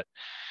point, but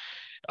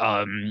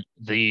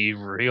the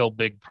real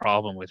big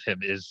problem with him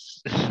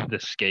is the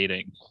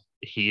skating.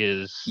 He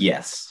is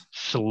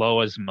slow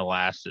as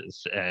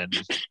molasses, and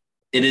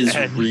it is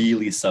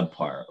really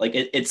subpar. Like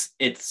it's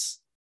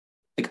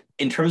like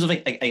in terms of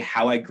like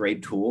how I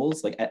grade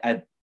tools, like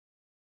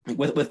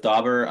with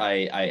Dauber,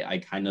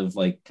 I kind of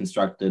like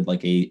constructed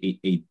like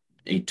a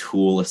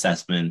tool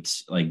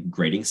assessment like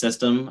grading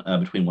system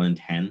between 1 and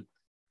 10.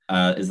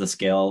 Is the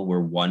scale where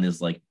 1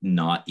 is like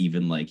not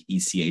even like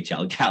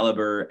ECHL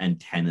caliber, and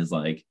 10 is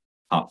like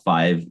top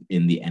 5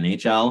 in the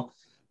NHL,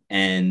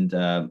 and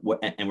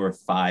where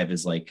 5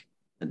 is like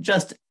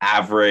just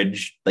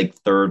average, like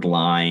third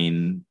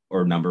line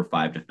or number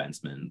 5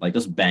 defenseman, like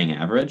just bang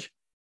average.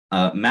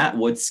 Matt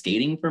Wood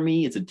skating for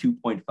me, it's a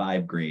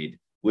 2.5 grade,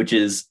 which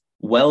is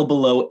well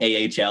below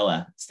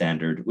AHL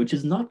standard, which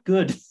is not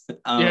good.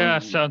 Yeah,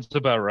 sounds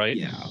about right.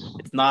 Yeah,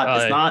 it's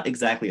not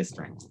exactly a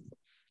strength.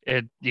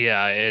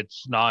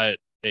 It's not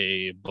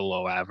a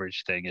below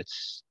average thing.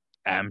 It's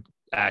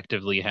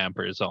actively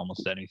hampers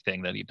almost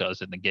anything that he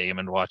does in the game,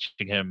 and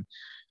watching him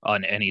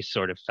on any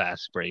sort of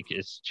fast break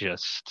is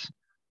just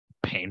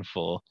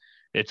painful.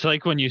 It's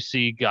like when you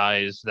see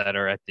guys that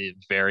are at the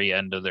very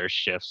end of their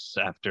shifts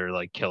after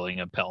like killing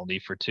a penalty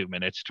for 2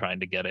 minutes trying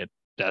to get it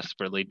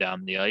desperately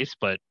down the ice,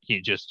 but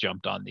he just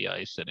jumped on the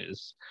ice and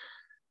is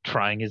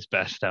trying his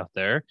best out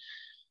there.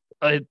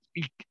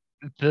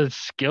 The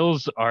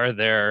skills are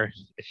there.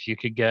 If you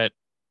could get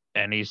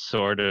any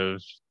sort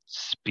of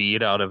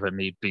speed out of him,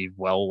 he'd be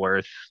well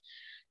worth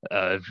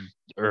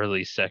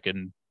early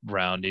second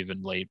round,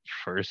 even late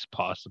first,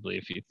 possibly,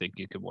 if you think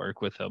you could work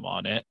with him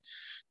on it.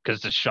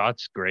 Because the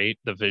shot's great,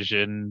 the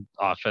vision,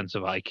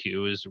 offensive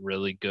IQ is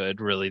really good,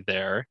 really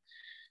there,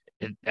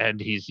 and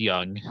he's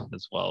young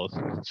as well.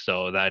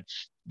 So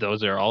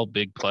those are all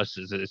big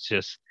pluses. It's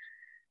just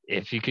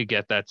if you could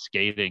get that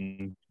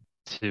skating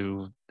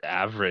to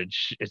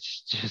average,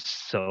 it's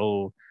just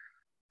so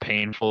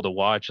painful to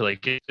watch.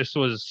 Like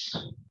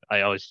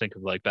I always think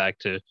of like back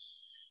to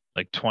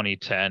like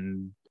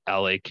 2010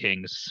 LA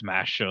Kings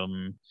smash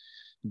them,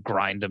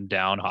 grind them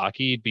down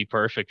hockey. He'd be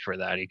perfect for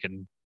that. He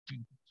can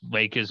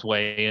make his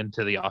way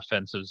into the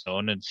offensive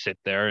zone and sit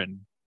there and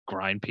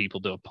grind people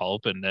to a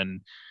pulp and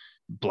then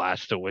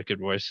blast a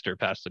wicked Worcester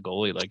past the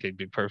goalie. Like it'd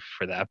be perfect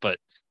for that. But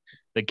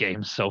the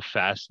game's so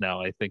fast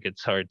now, I think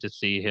it's hard to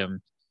see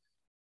him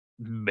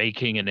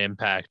making an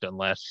impact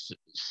unless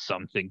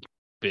something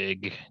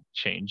big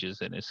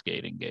changes in his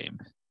skating game.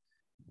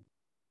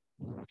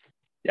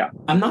 Yeah,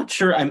 I'm not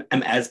sure I'm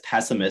as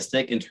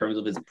pessimistic in terms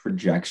of his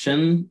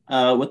projection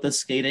with the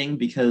skating,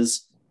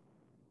 because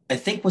I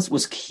think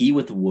what's key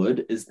with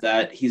Wood is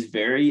that he's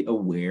very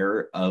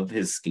aware of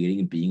his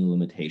skating being a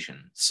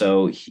limitation.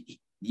 So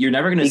you're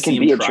never going to see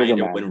him trying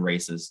to win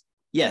races.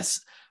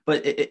 Yes,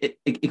 but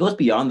it goes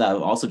beyond that.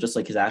 Also, just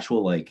like his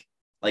actual like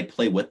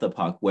play with the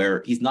puck,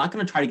 where he's not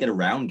going to try to get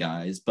around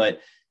guys, but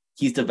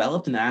he's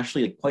developed an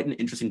actually like, quite an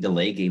interesting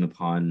delay game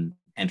upon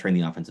entering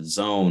the offensive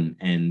zone,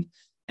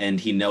 and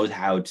he knows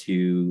how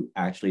to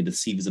actually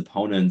deceive his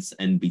opponents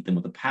and beat them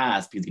with a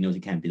pass because he knows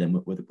he can't beat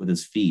them with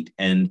his feet.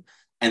 And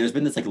there's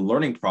been this like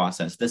learning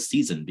process this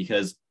season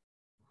because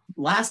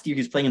last year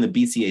he was playing in the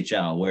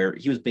BCHL where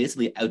he was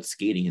basically out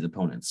skating his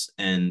opponents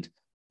and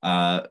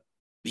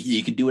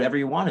he could do whatever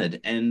he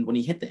wanted. And when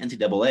he hit the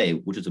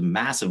NCAA, which is a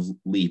massive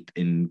leap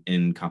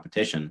in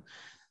competition,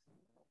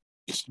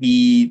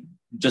 he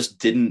just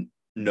didn't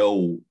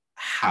know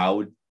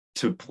how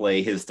to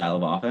play his style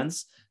of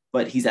offense.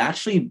 But he's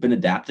actually been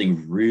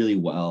adapting really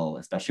well,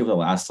 especially over the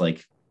last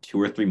like 2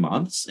 or 3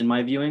 months in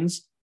my viewings.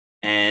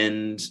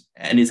 And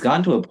he's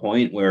gotten to a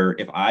point where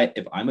if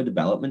I'm a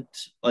development,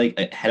 like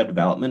a head of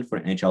development for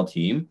an NHL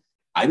team,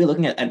 I'd be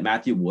looking at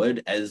Matthew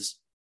Wood as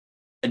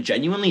a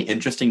genuinely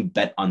interesting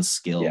bet on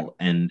skill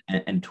and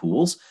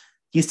tools.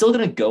 He's still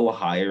going to go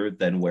higher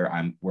than where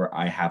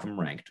I have him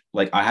ranked.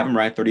 Like I have him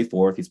ranked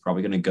 34th. He's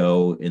probably going to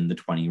go in the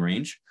 20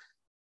 range,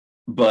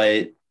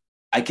 but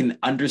I can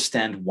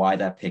understand why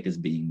that pick is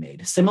being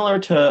made. Similar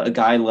to a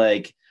guy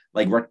like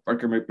Rutger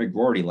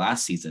McGroarty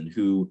last season,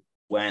 who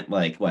went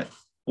like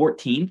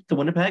 14th to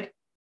Winnipeg,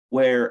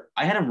 where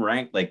I had him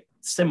ranked like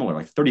similar,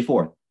 like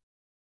 34th.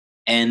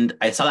 And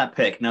I saw that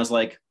pick and I was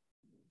like,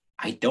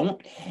 I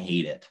don't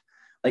hate it.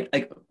 Like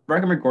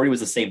Rutger McGroarty was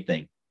the same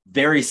thing.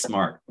 Very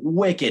smart,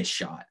 wicked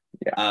shot.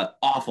 Yeah.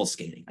 Awful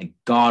skating, like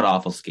god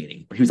awful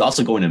skating. But he was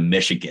also going to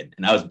Michigan,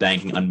 and I was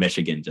banking on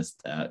Michigan.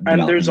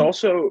 And there's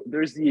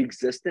the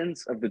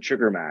existence of the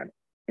trigger man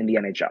in the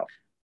NHL.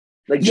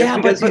 Like just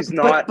because he's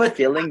not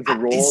filling the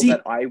role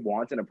that I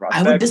want in a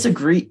prospect.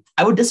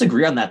 I would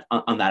disagree on that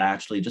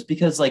actually, just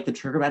because like the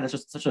trigger man is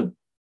just such a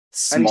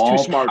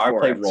small power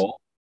play role.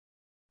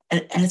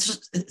 And it's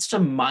just a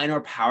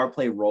minor power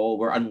play role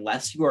where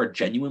unless you are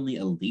genuinely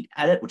elite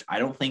at it, which I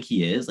don't think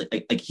he is,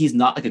 like he's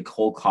not like a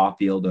Cole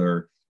Caulfield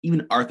or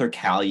even Arthur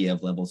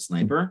Kaliev level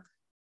sniper,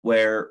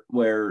 where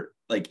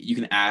like you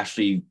can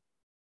actually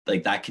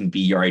like that can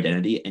be your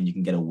identity and you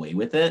can get away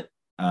with it.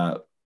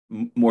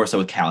 More so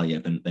with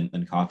Kaliev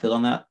than Caulfield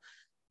on that,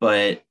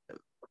 but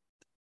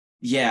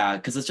yeah,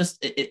 because it's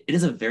just it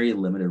is a very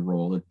limited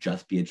role to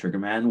just be a trigger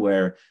man,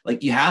 where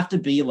like you have to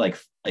be like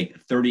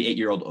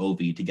 38-year-old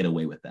Ovi to get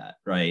away with that,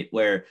 right?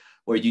 Where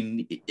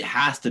it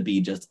has to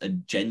be just a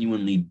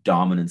genuinely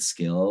dominant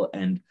skill,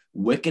 and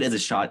wicked as a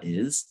shot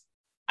is,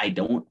 I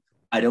don't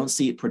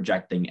see it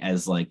projecting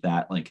as like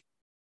that like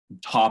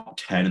top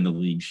 10 in the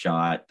league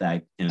shot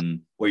that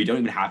can where you don't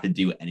even have to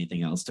do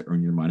anything else to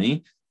earn your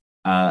money,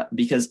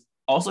 because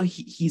also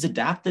he's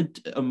adapted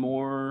a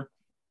more,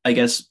 I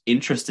guess,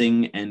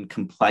 interesting and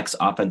complex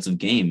offensive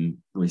game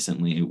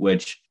recently,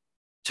 which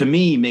to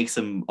me makes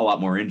him a lot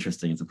more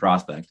interesting as a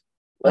prospect.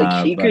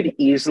 Like he could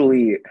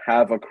easily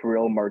have a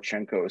Kirill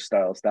Marchenko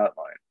style stat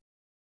line.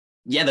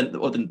 Yeah, the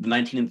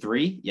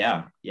 19-3.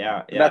 Yeah.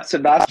 That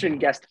Sebastian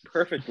guessed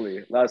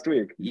perfectly last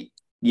week.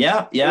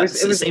 Yeah. It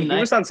was same night.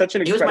 He was on such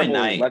an incredible. It was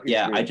my night.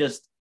 Yeah, stream.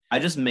 I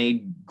just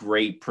made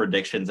great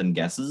predictions and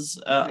guesses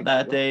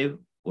that day.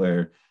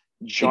 Where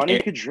Johnny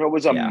Gaudreau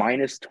was a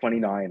minus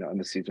 29 on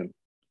the season.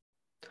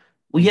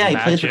 Well, yeah, he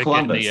plays for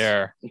Columbus. In the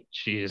air.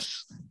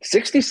 Jeez.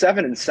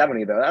 67 and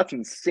 70 though. That's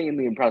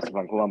insanely impressive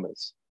on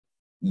Columbus.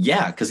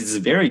 Yeah, because he's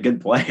a very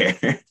good player.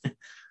 He's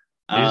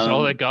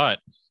all they got.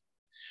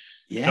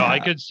 Yeah, so I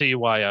could see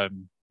why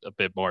I'm a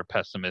bit more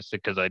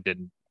pessimistic because I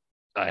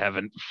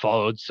haven't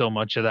followed so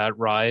much of that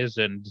rise,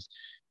 and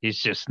he's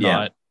just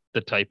not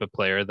the type of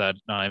player that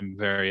I'm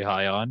very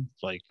high on,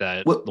 like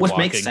that. Which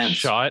makes sense.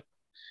 Shot.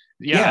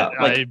 Yeah,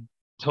 like, I'm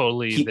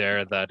totally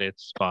there. That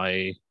it's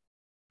my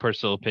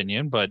personal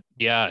opinion, but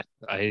yeah,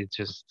 I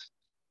just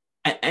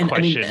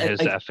question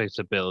his ethics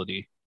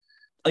ability.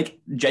 Like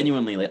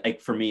genuinely,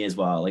 like for me as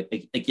well.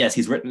 Like yes,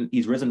 he's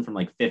risen from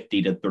like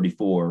 50 to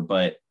 34,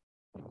 but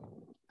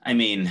I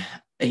mean,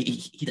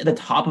 he's at the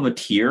top of a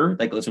tier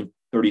that goes from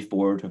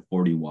 34 to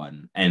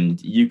 41,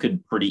 and you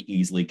could pretty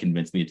easily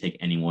convince me to take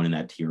anyone in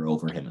that tier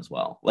over him as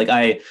well.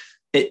 Like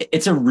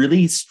it's a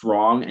really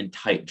strong and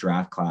tight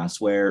draft class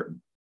where,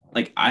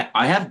 like,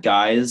 I have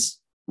guys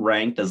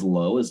ranked as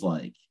low as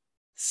like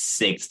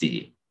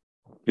 60,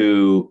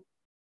 who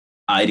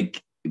I'd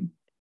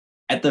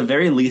at the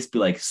very least be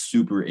like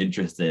super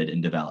interested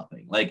in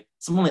developing. Like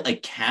someone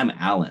like Cam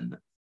Allen.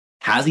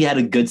 Has he had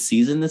a good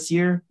season this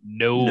year?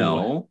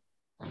 No.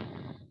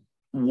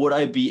 Would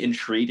I be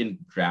intrigued in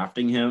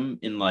drafting him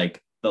in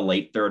like the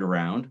late third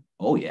round?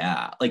 Oh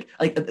yeah. Like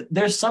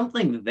there's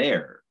something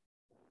there.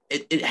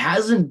 It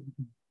hasn't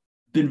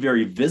been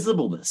very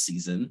visible this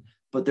season,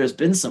 but there's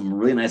been some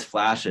really nice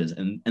flashes,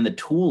 and the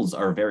tools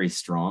are very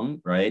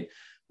strong, right?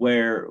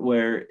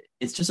 Where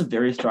it's just a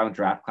very strong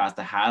draft class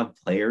to have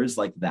players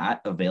like that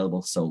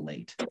available so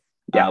late.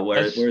 Yeah.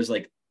 Whereas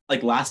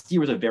like last year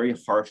was a very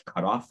harsh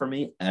cutoff for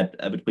me at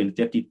between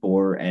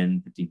 54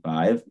 and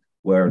 55,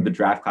 where the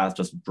draft class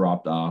just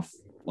dropped off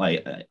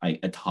like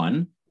a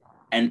ton.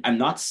 and I'm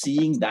not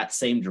seeing that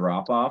same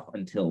drop off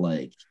until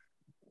like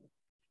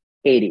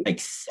 80. like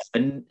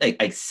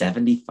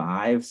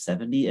 75,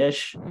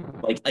 70-ish.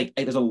 Like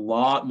there's a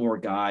lot more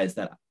guys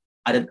that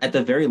I'd at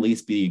the very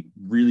least be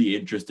really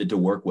interested to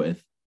work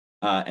with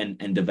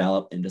and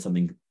develop into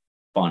something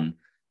fun.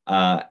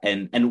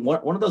 And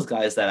one of those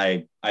guys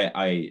that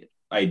I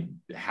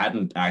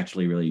hadn't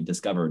actually really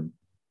discovered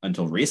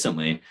until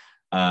recently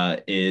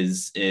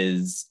is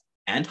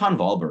Anton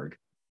Wahlberg,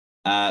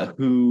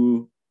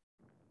 who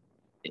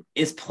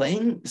is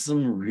playing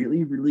some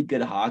really, really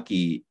good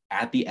hockey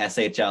at the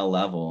SHL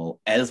level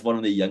as one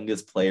of the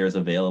youngest players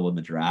available in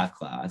the draft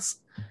class.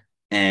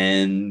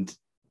 And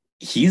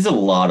he's a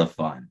lot of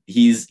fun.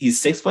 He's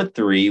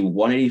 6'3",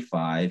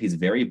 185. He's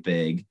very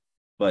big,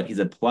 but he's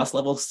a plus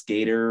level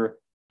skater,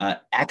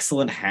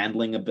 excellent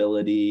handling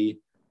ability.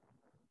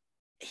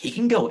 He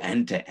can go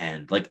end to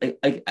end. Like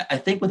I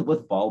think with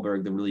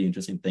Wahlberg, the really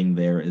interesting thing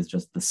there is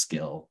just the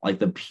skill. Like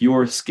the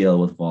pure skill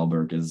with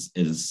Wahlberg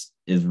is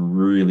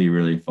really,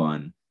 really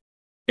fun.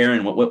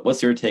 Aaron,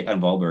 what's your take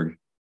on Wahlberg?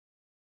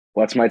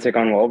 What's my take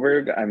on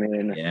Wahlberg? I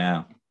mean,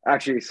 Yeah,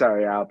 actually,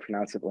 sorry, I'll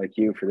pronounce it like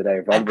you for the day.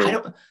 I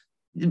Wahlberg.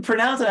 don't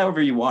pronounce it however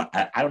you want.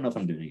 I don't know if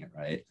I'm doing it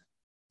right.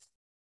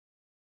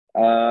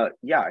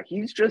 Yeah,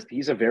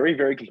 he's a very,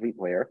 very complete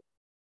player.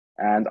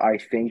 And I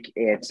think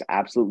it's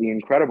absolutely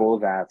incredible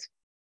that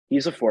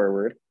he's a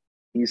forward.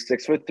 He's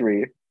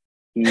 6'3".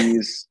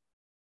 He's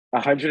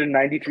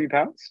 193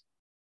 pounds.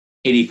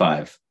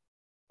 85.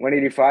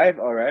 185.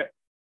 All right.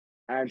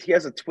 And he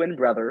has a twin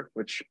brother,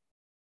 which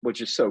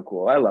is so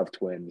cool. I love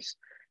twins.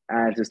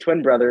 And his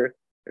twin brother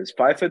is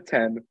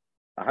 5'10",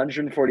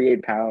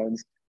 148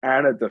 pounds,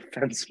 and a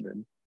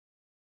defenseman.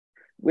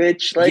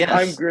 Which, like, Yes.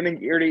 I'm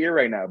grinning ear to ear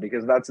right now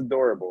because that's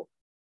adorable.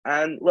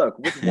 And look,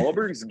 with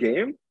Wahlberg's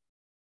game,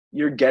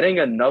 you're getting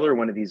another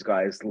one of these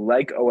guys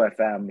like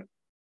OFM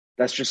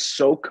that's just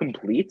so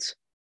complete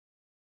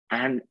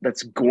and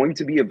that's going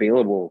to be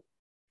available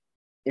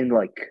in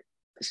like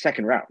the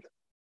second round.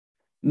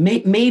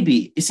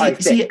 Maybe. I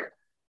think.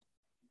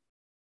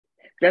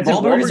 Granted,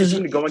 Wahlberg Wahlberg is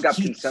is going up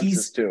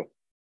consensus too.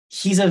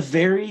 He's a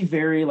very,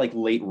 very like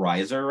late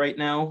riser right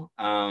now.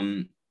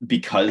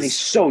 Because And he's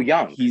so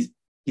young. He's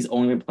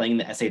only been playing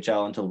the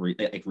SHL until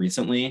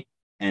recently,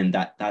 and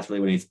that's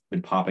really when he's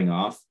been popping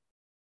off.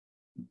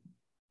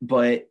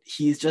 But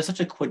he's just such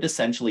a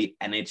quintessentially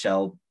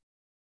NHL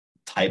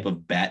type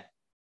of bet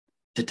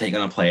to take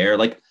on a player.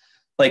 Like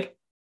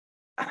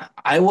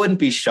I wouldn't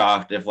be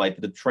shocked if like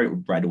the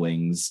Detroit Red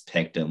Wings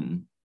picked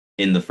him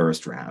in the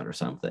first round or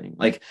something.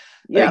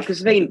 Yeah,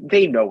 because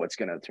they know what's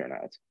going to turn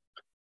out.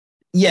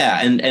 Yeah,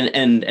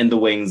 and the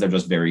Wings are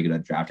just very good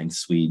at drafting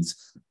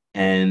Swedes,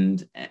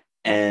 and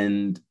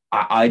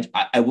I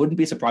wouldn't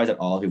be surprised at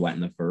all if he went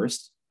in the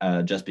first,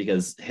 just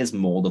because his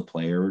mold of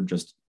player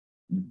just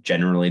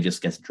generally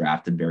just gets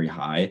drafted very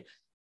high.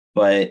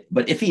 But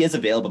if he is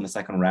available in the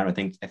second round, I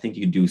think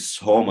you could do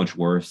so much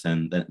worse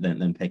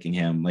than picking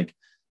him. Like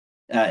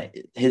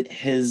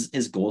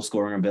his goal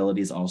scoring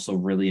ability is also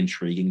really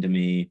intriguing to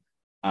me.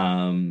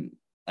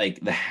 Like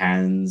the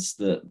hands,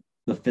 the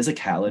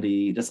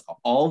physicality, just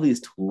all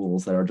these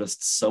tools that are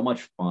just so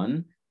much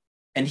fun.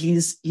 And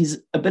he's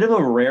a bit of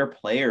a rare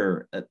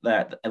player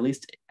that at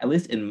least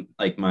in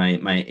like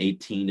my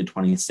 18 to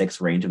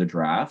 26 range of the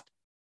draft,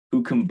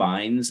 who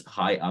combines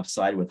high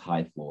upside with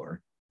high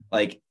floor.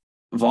 Like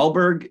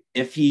Wahlberg,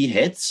 if he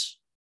hits,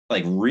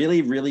 like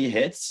really, really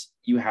hits,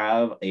 you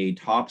have a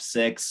top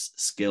 6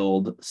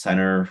 skilled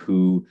center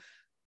who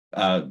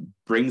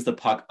brings the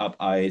puck up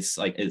ice,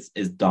 like is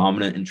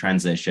dominant in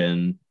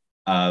transition,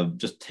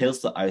 just tilts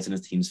the ice in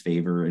his team's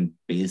favor in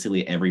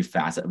basically every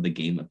facet of the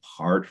game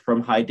apart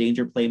from high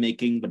danger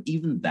playmaking. But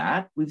even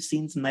that, we've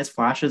seen some nice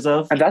flashes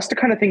of. And that's the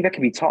kind of thing that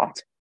can be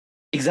taught.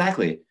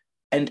 Exactly.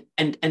 And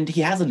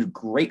he has a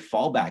great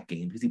fallback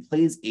game because he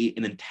plays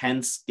an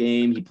intense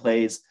game. He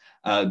plays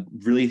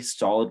really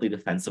solidly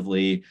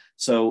defensively.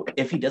 So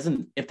if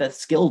that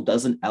skill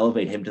doesn't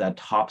elevate him to that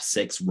top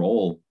 6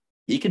 role,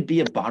 he could be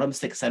a bottom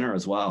 6 center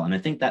as well. And I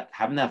think that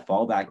having that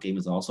fallback game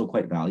is also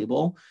quite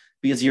valuable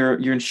because you're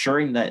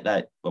ensuring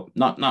that well,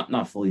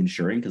 not fully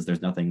ensuring, because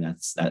there's nothing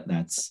that's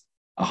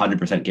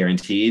 100%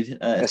 guaranteed,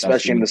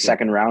 especially in the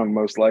second round,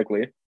 most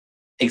likely.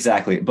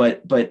 Exactly.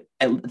 But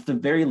at the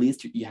very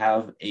least, you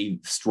have a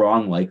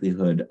strong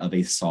likelihood of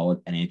a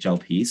solid NHL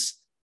piece.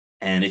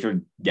 And if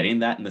you're getting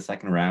that in the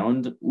second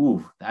round,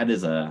 that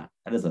is a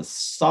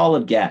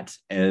solid get.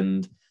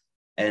 And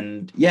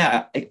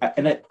yeah,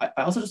 I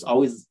also just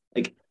always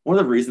like, one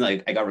of the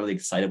reasons I got really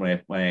excited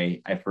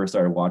when I first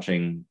started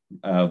watching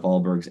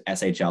Wahlberg's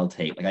SHL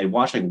tape. Like I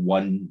watched like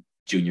one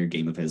junior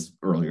game of his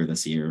earlier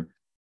this year,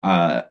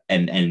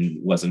 and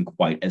wasn't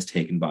quite as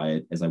taken by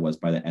it as I was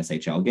by the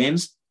SHL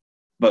games.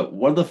 But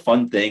one of the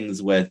fun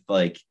things with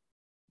like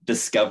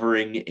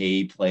discovering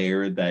a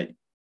player that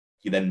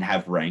you then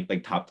have ranked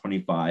like top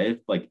 25,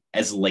 like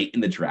as late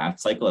in the draft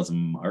cycle as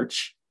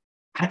March,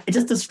 it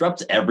just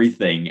disrupts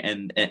everything.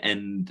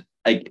 And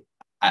like,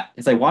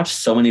 as I watch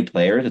so many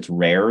players, it's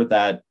rare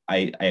that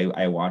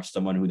I watch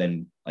someone who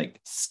then like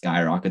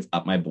skyrockets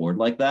up my board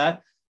like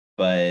that,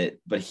 but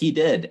he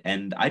did,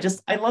 and I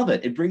love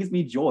it. It brings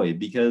me joy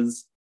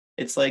because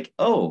it's like,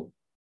 oh,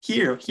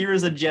 here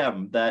is a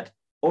gem that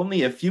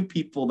only a few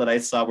people that I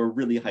saw were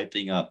really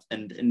hyping up,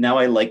 and now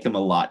I like him a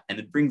lot, and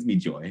it brings me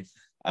joy.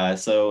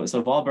 So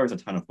Wahlberg's a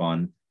ton of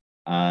fun,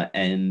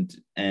 and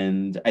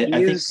I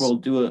think we'll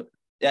do a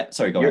yeah.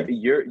 Sorry, go ahead.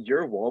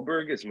 Your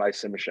Wahlberg is my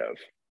Simashev.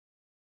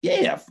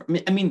 Yeah.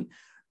 I mean,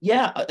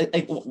 yeah.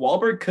 Like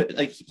Wahlberg could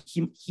like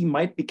he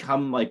might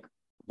become like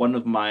one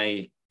of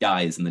my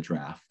guys in the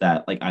draft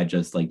that like I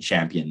just like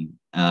champion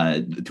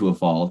to a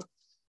fault.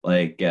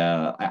 Like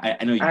I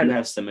know you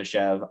have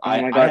Simashev. Oh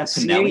my I God, have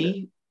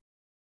Pinelli.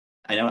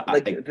 I know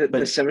like the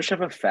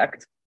Simashev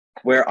effect,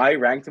 where I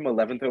ranked him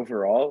 11th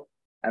overall,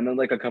 and then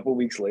like a couple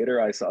weeks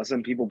later, I saw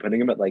some people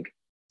putting him at like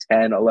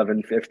 10,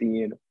 11,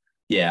 15.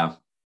 Yeah.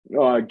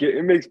 Oh,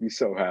 it makes me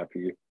so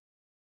happy.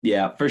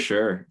 Yeah, for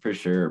sure.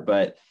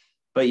 But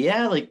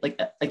yeah,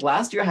 like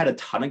last year I had a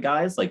ton of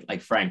guys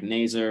like Frank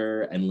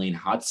Nazer and Lane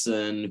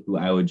Hudson who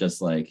I would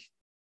just like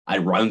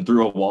I'd run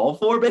through a wall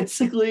for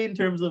basically in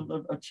terms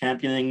of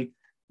championing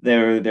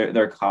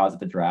their cause at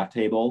the draft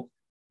table.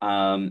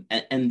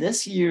 And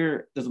this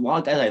year there's a lot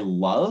of guys I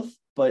love,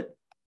 but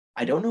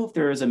I don't know if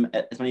there is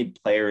as many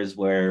players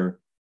where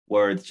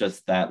it's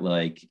just that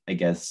like I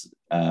guess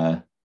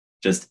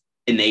just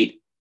innate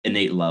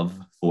love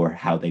for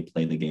how they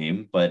play the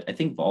game. But I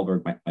think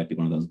Wahlberg might be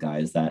one of those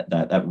guys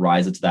that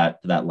rises to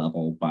that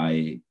level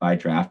by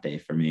draft day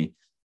for me.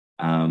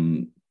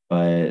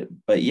 But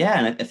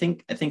yeah, and I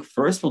think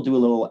first we'll do a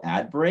little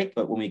ad break,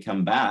 but when we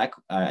come back,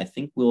 I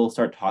think we'll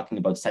start talking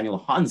about Samuel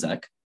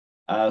Honzek,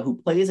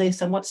 who plays a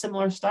somewhat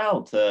similar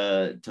style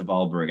to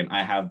Wahlberg, and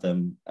I have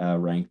them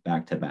ranked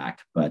back to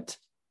back. But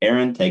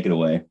Aaron, take it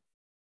away.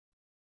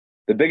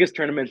 The biggest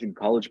tournament in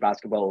college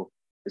basketball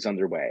is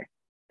underway,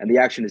 and the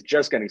action is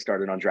just getting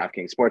started on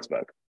DraftKings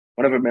Sportsbook,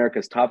 one of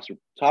America's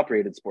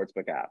top-rated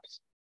sportsbook apps.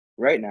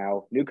 Right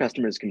now, new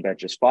customers can bet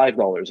just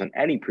 $5 on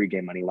any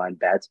pregame moneyline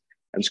bet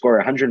and score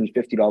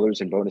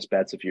 $150 in bonus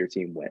bets if your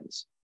team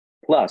wins.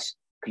 Plus,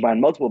 combine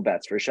multiple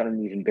bets for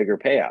an even bigger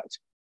payout.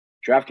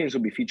 DraftKings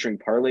will be featuring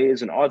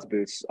parlays and odds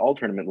boosts all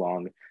tournament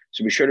long,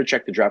 so be sure to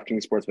check the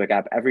DraftKings Sportsbook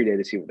app every day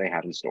to see what they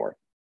have in store.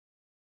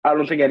 I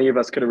don't think any of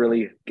us could have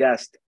really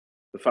guessed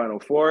the Final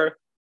Four,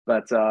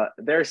 but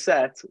they're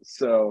set,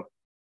 so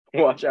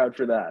watch out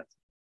for that.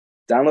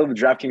 Download the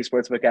DraftKings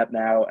Sportsbook app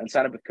now and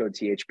sign up with code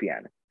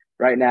THPN.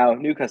 Right now,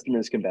 new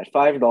customers can bet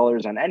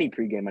 $5 on any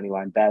pregame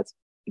moneyline bets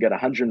and get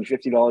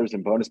 $150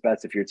 in bonus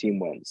bets if your team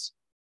wins.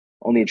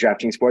 Only at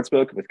DraftKings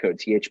Sportsbook with code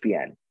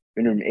THPN.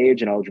 Minimum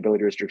age and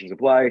eligibility restrictions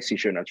apply. See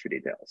show notes for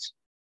details.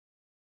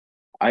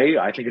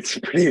 I think it's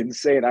pretty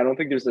insane. I don't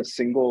think there's a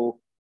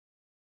single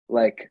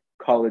like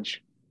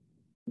college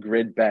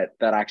grid bet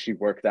that actually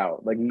worked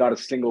out. Like not a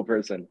single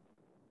person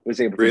was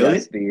able to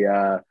guess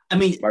the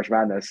March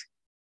Madness.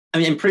 I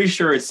mean, I'm pretty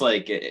sure it's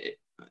like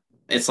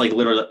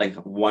literally like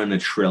 1 in a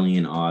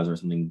trillion odds or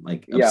something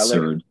like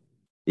absurd.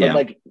 But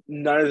like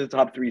none of the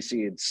top 3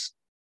 seeds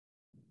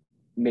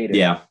made it.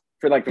 Yeah.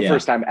 For like the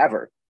first time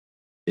ever.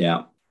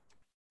 Yeah.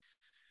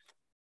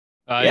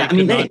 I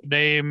cannot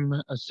name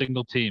a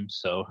single team,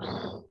 so.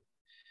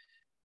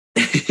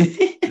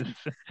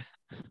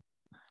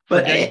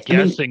 But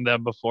guessing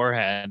them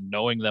beforehand,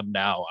 knowing them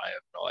now, I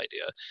have no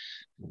idea.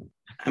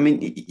 I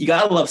mean, you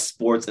gotta love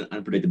sports and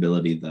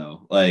unpredictability,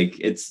 though. Like,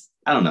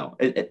 I don't know,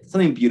 it's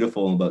something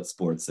beautiful about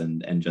sports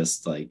and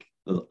just like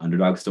the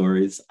underdog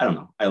stories. I don't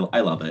know, I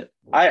love it.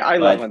 I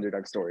love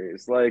underdog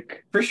stories,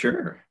 like for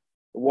sure.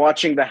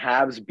 Watching the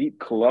Habs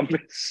beat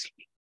Columbus.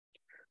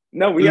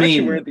 No, we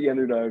actually weren't the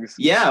underdogs.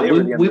 Yeah,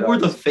 we were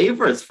the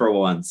favorites for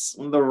once,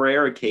 one of the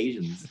rare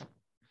occasions.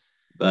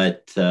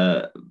 But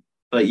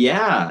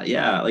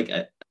yeah, like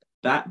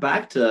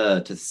back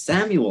to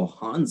Samuel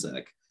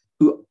Honzek,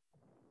 who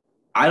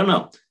I don't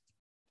know.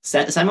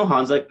 Samuel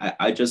Honzek,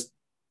 I just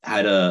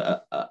had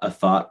a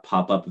thought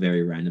pop up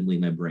very randomly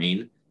in my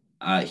brain.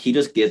 He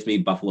just gives me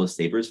Buffalo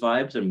Sabres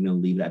vibes. I'm going to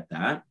leave it at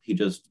that.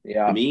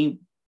 To me,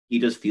 he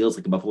just feels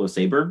like a Buffalo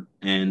Sabre,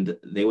 and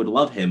they would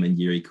love him and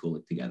Yuri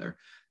Kulik together.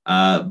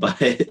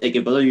 But like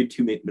if both of you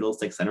two middle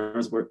six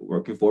centers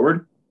working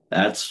forward,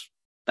 that's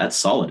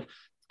solid.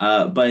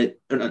 But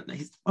what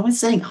am I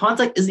saying?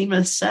 Honzek isn't even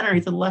a center;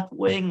 he's a left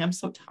wing. I'm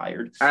so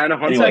tired. And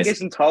Honzek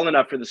isn't tall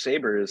enough for the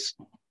Sabres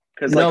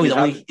because no, he's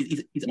only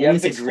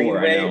 6'4".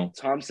 I know.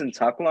 Thompson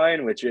tuck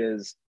line, which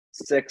is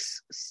 6'6",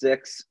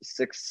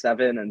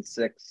 6'7", and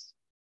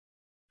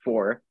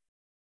 6'4",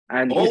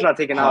 and he's not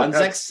taking out.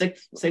 Honzek's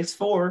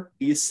 6'4".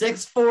 He's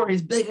 6'4".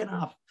 He's big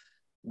enough.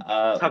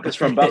 Tuck is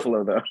from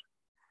Buffalo, though.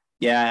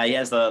 Yeah, he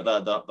has the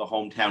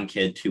hometown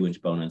kid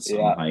 2-inch bonus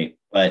on height,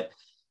 but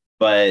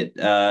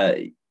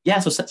yeah.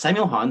 So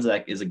Samuel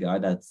Honzek is a guy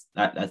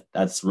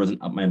that's risen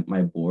up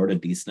my board a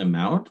decent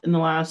amount in the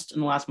last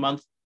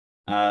month.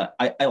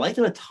 I liked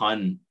it a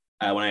ton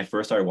when I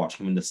first started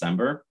watching him in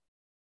December,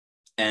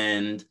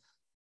 and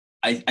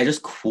I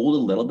just cooled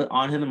a little bit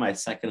on him in my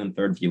second and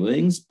third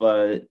viewings,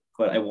 but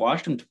I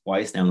watched him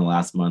twice now in the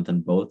last month,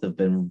 and both have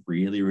been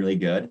really, really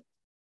good.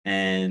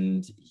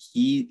 and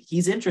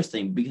he's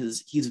interesting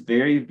because he's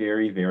very,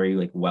 very, very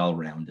like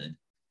well-rounded.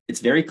 It's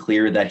very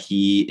clear that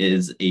he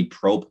is a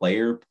pro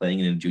player playing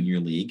in a junior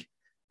league.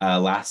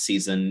 Last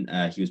season,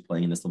 he was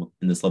playing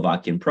in the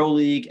Slovakian Pro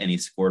League, and he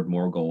scored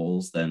more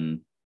goals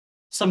than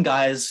some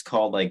guys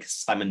called like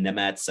Simon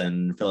Nemec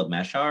and Philip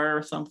Meshar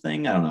or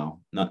something. I don't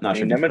know. Not sure if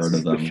you've Nemec heard is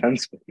of them.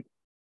 defenseman.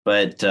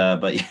 But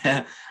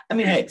yeah, I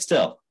mean, hey,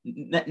 still,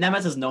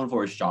 Nemec is known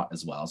for his shot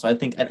as well. So I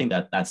think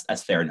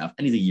that's fair enough.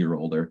 And he's a year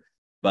older.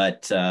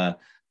 But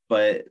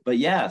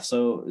yeah,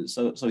 so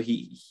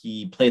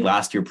he played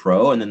last year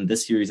pro, and then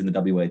this year he's in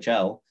the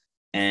WHL,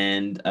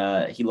 and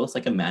he looks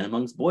like a man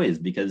amongst boys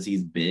because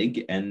he's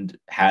big and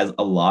has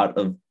a lot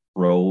of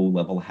pro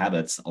level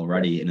habits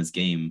already in his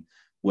game,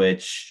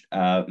 which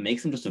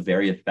makes him just a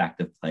very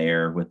effective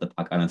player with the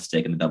puck on a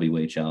stick in the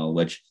WHL,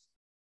 which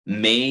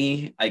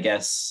may, I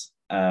guess,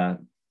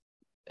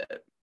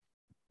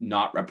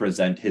 not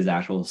represent his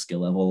actual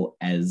skill level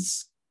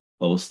as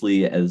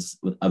closely as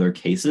with other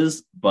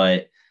cases,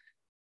 but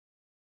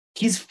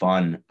he's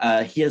fun.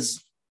 He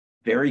has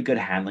very good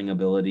handling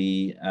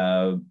ability.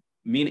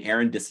 Me and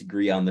Aaron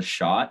disagree on the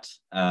shot.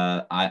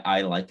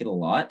 I like it a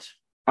lot.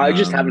 I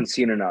just haven't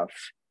seen enough.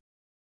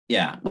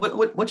 Yeah,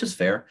 which is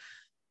fair.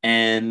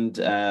 And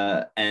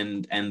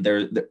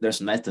there's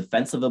some nice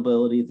defensive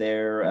ability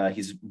there.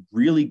 He's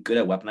really good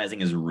at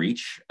weaponizing his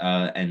reach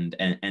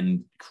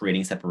and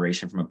creating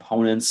separation from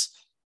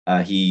opponents.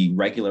 He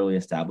regularly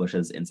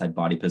establishes inside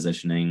body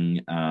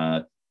positioning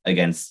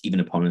against even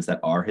opponents that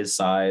are his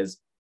size.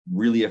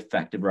 Really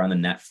effective around the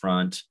net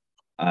front.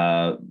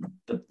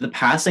 The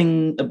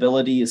passing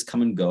ability is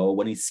come and go.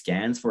 When he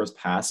scans for his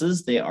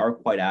passes, they are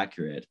quite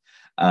accurate.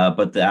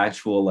 But the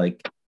actual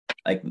like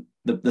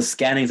the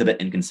scanning is a bit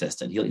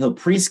inconsistent. He'll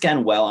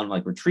pre-scan well on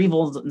like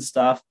retrievals and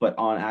stuff, but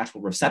on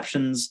actual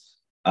receptions,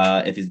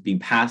 if he's being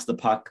passed the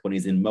puck when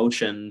he's in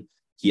motion,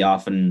 he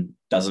often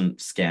doesn't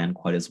scan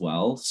quite as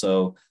well.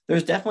 So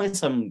there's definitely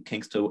some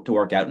kinks to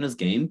work out in his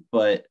game,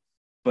 but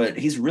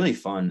he's really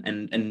fun.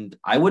 And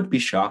I would be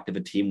shocked if a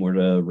team were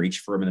to reach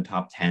for him in the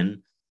top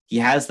 10. He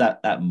has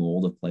that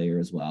mold of player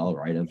as well,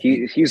 right?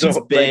 He's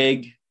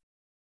big. Like,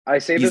 I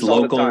say this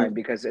all the time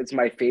because it's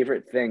my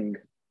favorite thing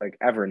like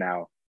ever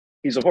now.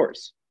 He's a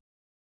horse.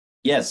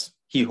 Yes,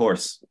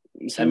 horse.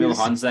 Samuel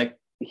Honzek.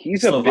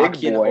 He's a big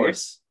boy.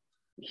 Horse.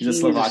 He's a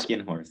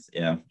Slovakian horse.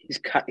 Yeah.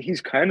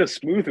 He's kind of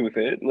smooth with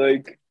it.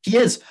 Like he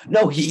is.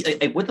 No, he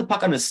with the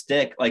puck on his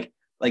stick, like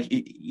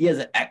he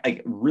has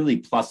like really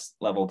plus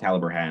level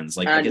caliber hands.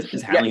 Like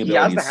his handling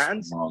ability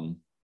is strong.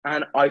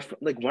 And I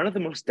like one of the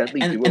most deadly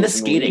duos and the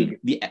skating,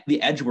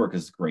 the edge work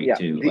is great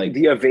too.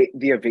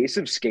 The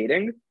evasive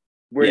skating,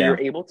 where you're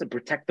able to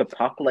protect the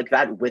puck like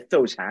that with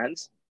those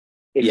hands.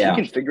 If he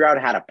can figure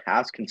out how to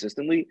pass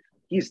consistently,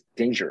 he's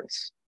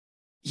dangerous.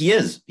 He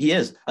is.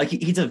 Like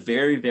he's a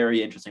very,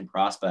 very interesting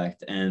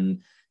prospect,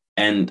 and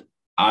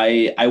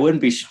I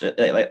wouldn't be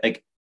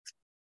like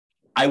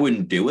I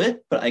wouldn't do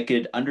it, but I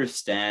could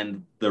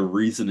understand the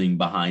reasoning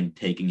behind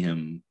taking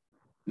him.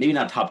 Maybe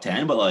not top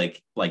 10, but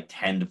like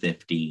 10 to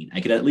 15.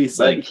 I could at least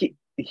like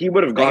he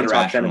would have gone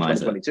top 10 in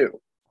 2022.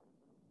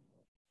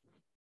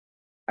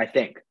 I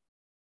think.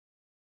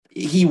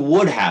 He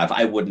would have.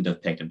 I wouldn't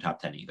have picked him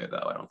top 10 either,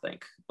 though. I don't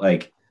think.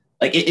 Like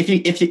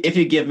if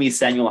you give me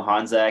Samuel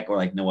Honzek or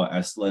like Noah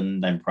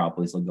Östlund, I'm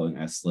probably still going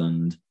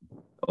Östlund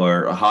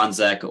or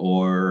Honzek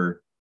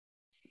or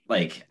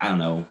like I don't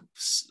know,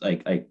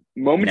 like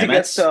moment Nemec, it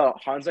gets to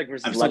Honzek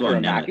versus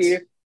Karamaki.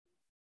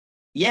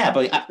 Yeah,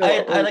 but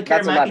I like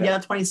Karamaki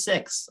down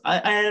 26. I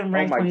had him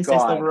ranked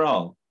 26th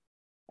overall.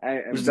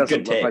 It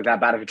doesn't look like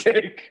that bad of a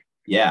take.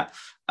 Yeah,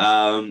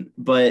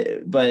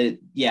 but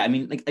yeah, I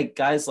mean like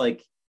guys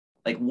like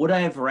would I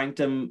have ranked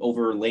him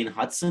over Lane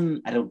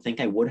Hudson? I don't think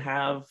I would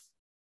have.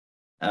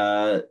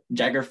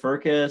 Jagger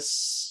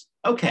Furcus,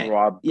 okay,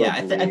 yeah,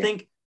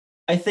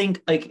 I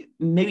think like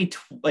maybe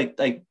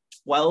like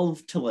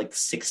 12 to like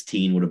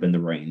 16 would have been the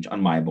range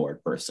on my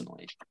board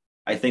personally.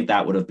 I think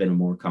that would have been a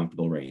more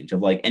comfortable range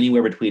of like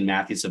anywhere between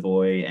Matthew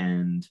Savoy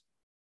and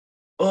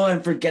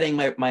I'm forgetting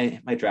my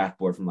draft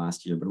board from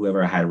last year, but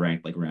whoever I had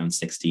ranked like around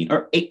 16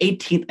 or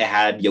 18th, I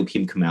had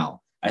Joachim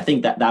Kamel. I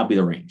think that would be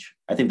the range.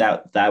 I think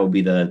that would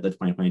be the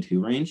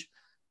 2022 range.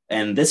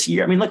 And this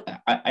year, I mean, look,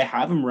 I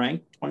have him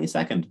ranked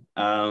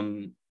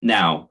 22nd.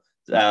 Now,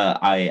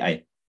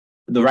 I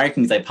the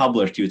rankings I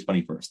published, he was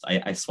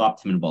 21st. I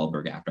swapped him and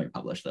Wahlberg after I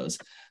published those.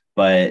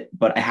 But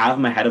I have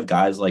him ahead of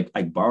guys like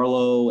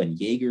Barlow and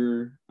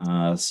Jaeger.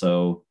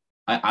 So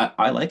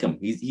I like him.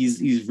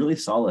 He's really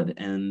solid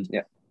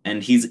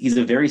and he's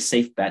a very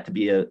safe bet to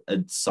be a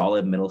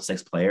solid middle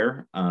six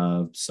player.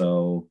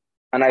 So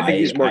and I think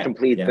he's more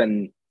complete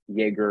than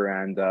Jaeger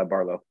and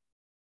Barlow.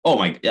 Oh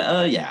my,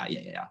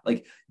 yeah.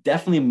 Like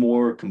definitely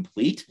more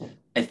complete.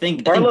 I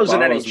think Barlow's an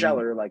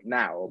NHLer like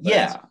now.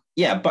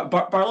 Yeah. But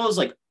Barlow's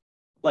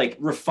like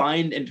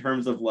refined in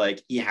terms of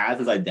like he has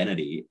his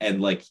identity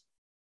and like.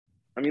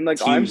 I mean, like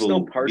I'm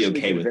still partially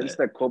convinced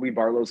that Colby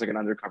Barlow's like an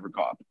undercover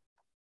cop.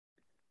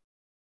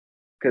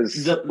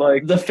 Because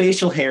the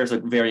facial hairs are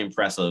very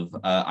impressive.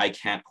 I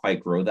can't quite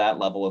grow that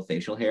level of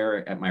facial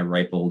hair at my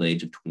ripe old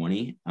age of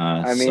 20.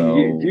 I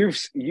mean,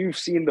 So you've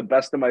seen the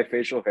best of my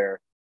facial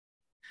hair,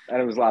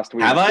 and it was last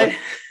week. have I?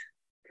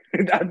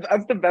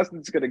 That's the best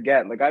it's gonna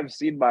get. Like I've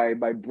seen my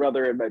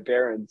brother and my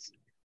parents.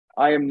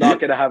 I am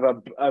not gonna have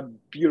a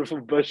beautiful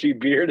bushy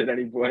beard at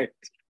any point.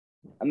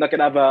 I'm not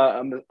gonna have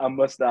a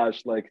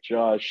mustache like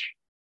Josh.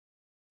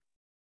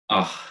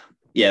 Oh,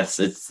 yes,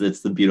 it's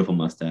the beautiful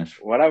mustache.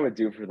 What I would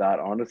do for that,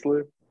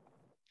 honestly.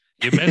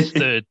 You missed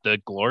the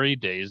glory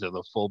days of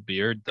the full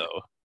beard,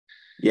 though.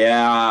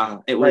 Yeah,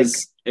 it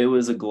was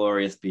a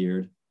glorious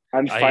beard.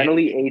 I'm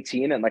finally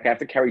 18 and like I have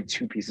to carry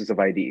 2 pieces of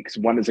ID because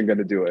one isn't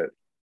gonna do it.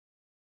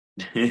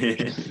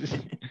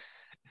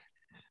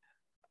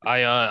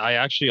 I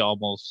actually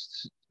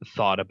almost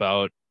thought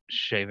about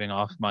shaving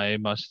off my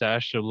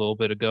mustache a little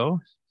bit ago.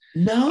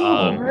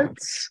 No.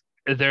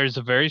 There's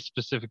a very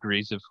specific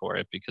reason for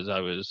it because I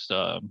was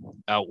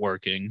out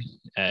working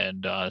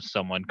and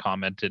someone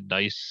commented,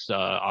 "Nice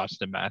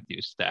Austin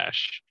Matthews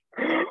stash."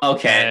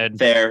 Okay, And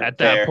fair. at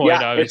that point,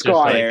 Yeah, I was it's just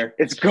gone. like,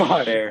 It's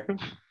gone. Fair.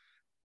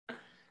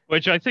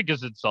 which I think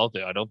is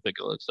insulting. I don't think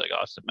it looks like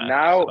Austin Matthews at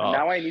all.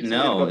 Now I need somebody to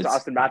go up to it's-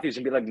 Austin Matthews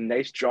and be like,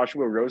 "Nice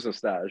Joshua Rosa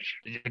stash."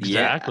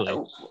 Exactly.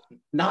 Yeah.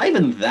 Not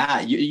even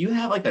that. You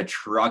have like a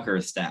trucker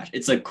stash.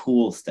 It's a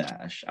cool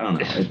stash. I don't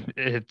know.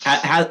 It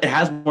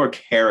has more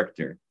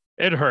character.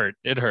 It hurt,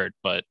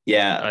 but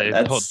Yeah,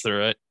 I pulled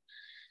through it.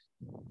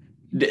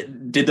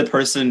 Did the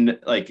person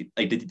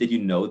did you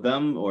know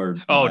them or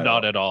Oh,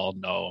 not at all.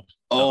 No.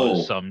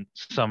 Oh, No,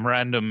 some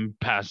random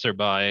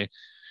passerby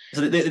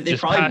so they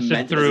just probably passing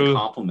meant it as a through.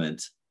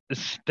 compliment.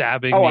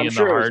 Stabbing Oh, me I'm in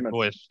sure the it was heart meant-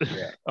 with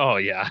Yeah. oh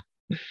yeah.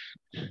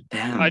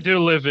 Damn. I do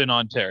live in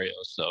Ontario,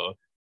 so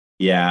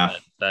Yeah.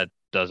 that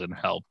doesn't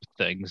help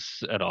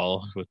things at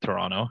all with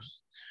Toronto.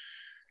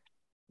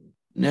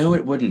 No,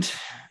 it wouldn't.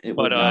 It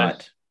would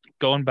not.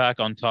 Going back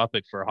on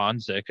topic for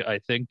Hanzik, I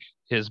think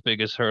his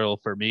biggest hurdle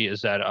for me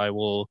is that I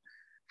will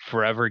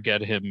forever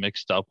get him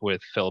mixed up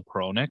with Phil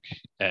Pronik,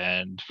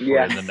 and for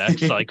Yeah. the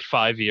next like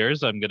 5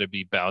 years, I'm going to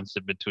be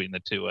bouncing between the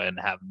two and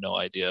have no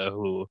idea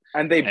who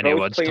And they both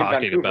anyone's play in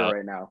talking Vancouver about.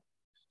 right now.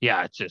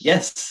 Yeah, it's just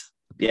Yes.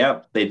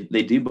 Yeah, they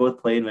do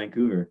both play in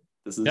Vancouver.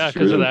 This is yeah, true.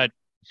 because of that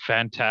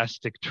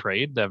fantastic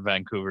trade that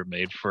Vancouver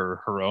made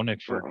for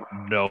Hronik for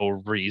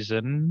no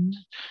reason.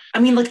 I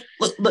mean, look,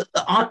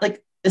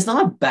 it's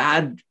not a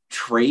bad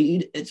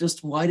trade. It's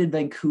just why did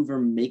Vancouver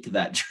make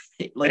that trade?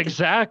 Like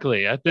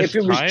Exactly. At this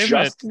If it was time,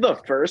 just the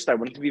first, I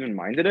wouldn't have even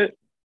minded it.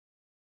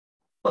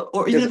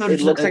 or even if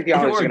It looks like the if it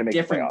Islanders were are a gonna make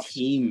different playoffs.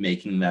 team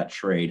making that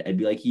trade, I'd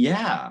be like,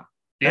 yeah,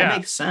 that yeah,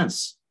 makes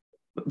sense.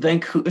 But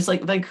Vancouver, it's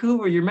like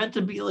Vancouver. You're meant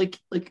to be like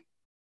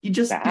you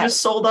just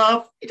sold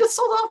off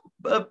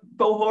Bo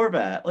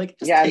Horvat. Like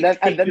just Yeah, take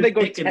and then your they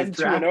go pick in the 10-2-0.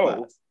 draft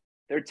class.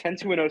 They're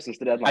 10-2-0 since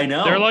the deadline. I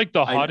know. they're like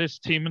the I know.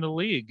 hottest team in the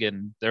league,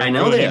 and they're I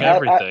know they ruining are.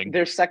 everything.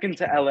 They're second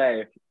to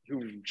LA,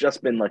 who've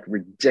just been like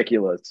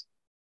ridiculous.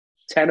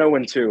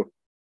 10-0-2.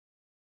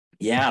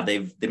 Yeah,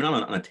 they've been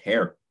on a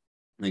tear,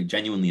 like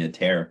genuinely a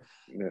tear.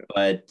 Yeah.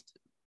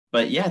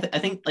 But yeah, I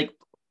think like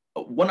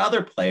one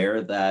other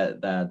player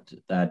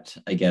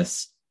that I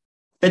guess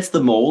fits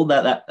the mold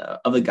that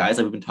of the guys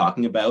that we've been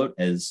talking about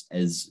as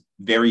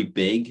very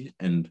big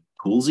and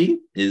coolsy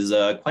is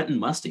Quentin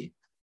Musty.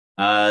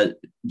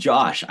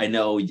 Josh, I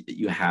know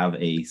you have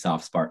a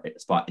soft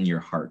spot in your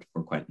heart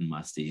for Quentin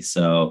Musty,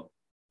 so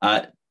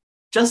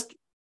just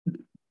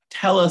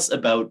tell us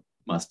about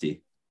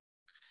Musty.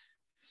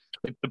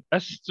 The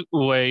best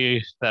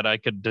way that I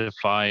could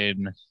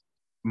define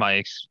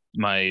my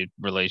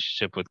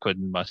relationship with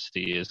Quentin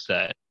Musty is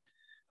that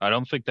I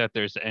don't think that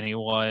there's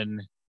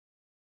anyone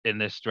in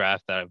this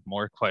draft that have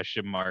more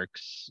question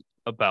marks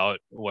about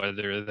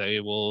whether they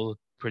will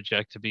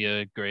project to be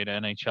a great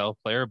NHL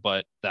player,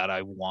 but that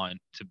I want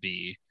to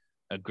be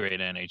a great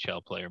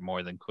NHL player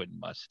more than Quentin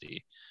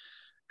Musty.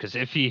 Because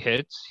if he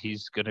hits,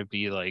 he's gonna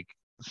be like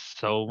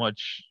so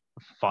much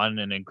fun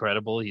and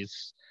incredible.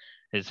 His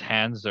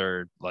hands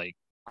are like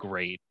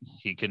great.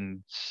 He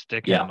can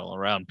stick handle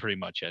around pretty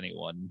much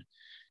anyone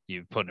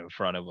you put in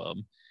front of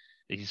him.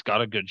 He's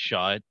got a good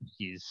shot.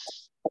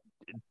 He's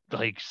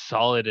like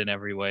solid in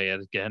every way.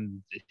 And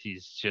again,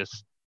 he's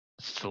just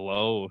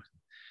slow.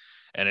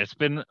 And it's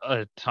been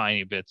a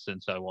tiny bit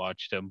since I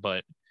watched him,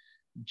 but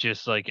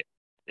just like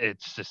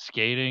it's the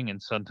skating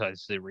and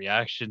sometimes the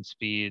reaction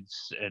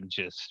speeds and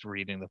just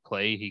reading the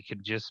play. He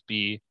can just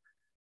be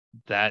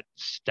that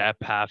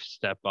half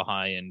step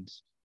behind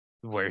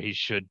where he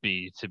should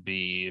be to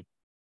be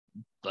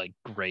like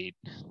great,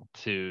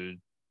 to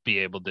be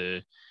able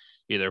to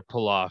either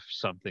pull off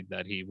something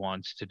that he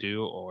wants to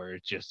do or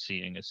just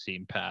seeing a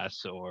seam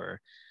pass or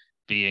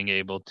being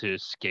able to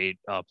skate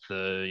up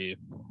the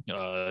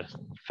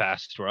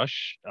fast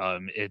rush.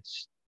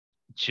 It's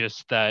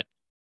just that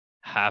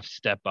half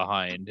step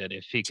behind, and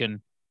if he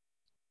can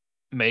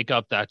make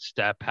up that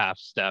half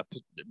step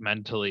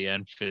mentally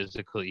and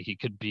physically, he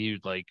could be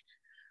like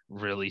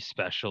really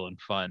special and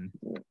fun.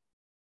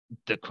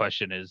 The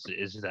question is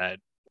that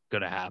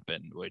going to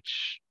happen?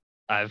 Which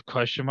I have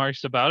question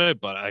marks about it,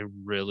 but I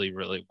really,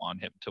 really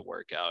want him to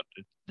work out.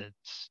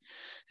 It's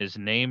his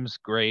name's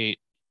great.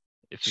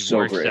 If he So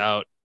works great.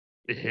 out,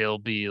 he'll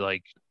be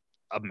like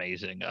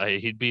amazing.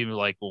 He'd be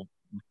like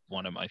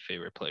one of my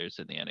favorite players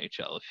in the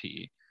NHL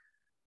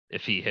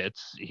if he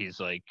hits. He's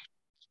like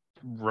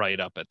right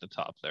up at the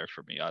top there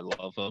for me. I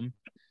love him.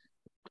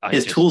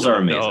 His tools are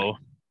amazing.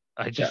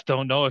 I just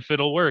don't know if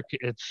it'll work.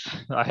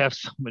 I have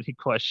so many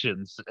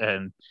questions,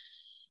 and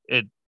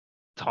it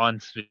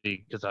taunts me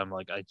because I'm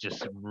like, I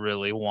just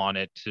really want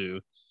it to,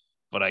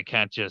 but I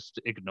can't just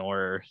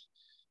ignore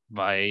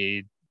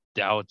my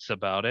doubts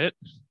about it.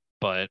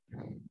 But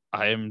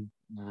I'm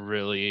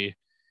really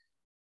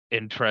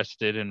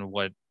interested in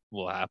what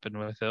will happen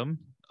with him.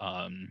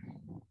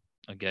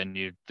 Again,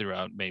 you threw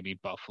out maybe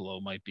Buffalo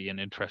might be an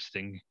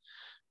interesting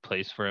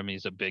place for him.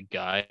 He's a big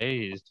guy.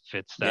 He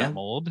fits that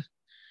mold.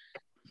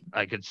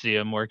 I could see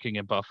him working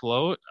in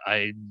Buffalo.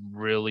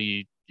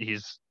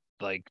 He's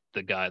like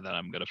the guy that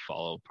I'm going to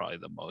follow probably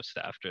the most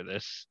after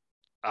this,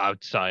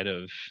 outside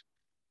of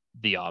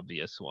the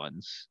obvious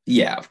ones.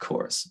 Yeah, of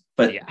course.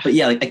 But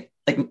yeah, like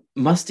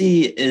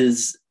Musty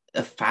is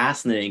a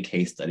fascinating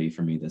case study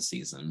for me this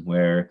season,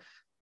 where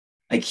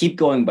I keep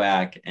going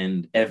back,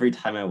 and every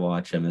time I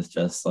watch him, it's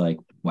just like,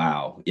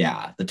 wow,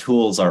 yeah, the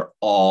tools are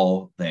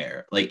all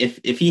there. Like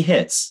if he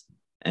hits,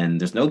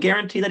 and there's no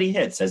guarantee that he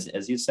hits,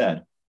 as you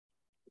said,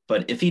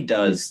 but if he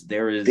does,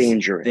 there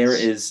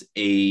is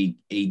a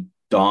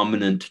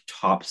dominant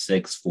top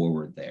six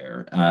forward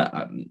there.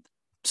 I'm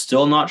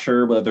still not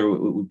sure whether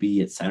it would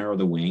be at center or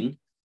the wing.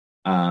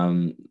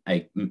 The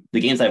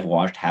games I've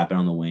watched happen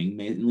on the wing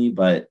mainly,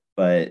 but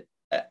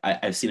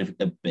I've seen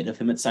a bit of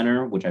him at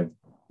center, which I've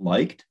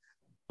liked,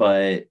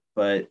 but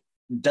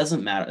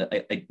doesn't matter.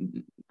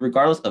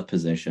 Regardless of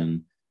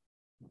position,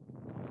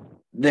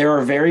 there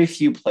are very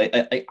few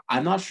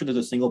I'm not sure there's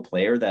a single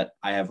player that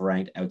I have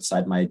ranked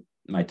outside my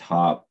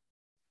top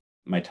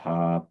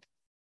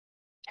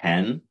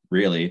 10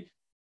 really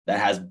that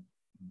has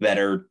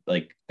better,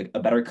 like a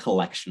better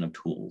collection of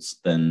tools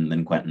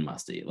than Quentin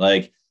Musty.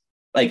 Like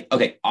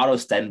okay, Otto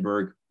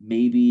Stenberg,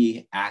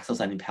 maybe Axel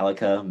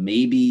Sandy-Pellikka,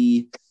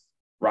 maybe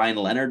Ryan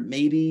Leonard,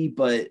 maybe,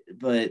 but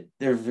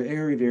there are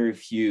very, very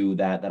few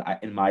that I,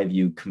 in my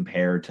view,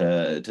 compare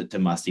to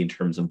Musty in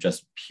terms of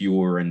just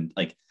pure and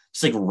like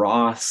just like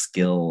raw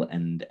skill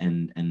and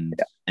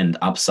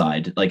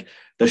upside. Like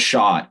the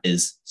shot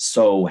is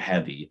so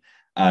heavy.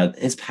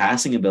 His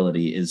passing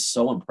ability is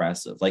so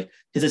impressive. Like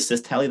his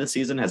assist tally this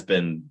season has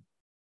been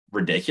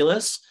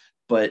ridiculous,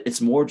 but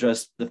it's more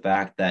just the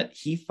fact that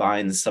he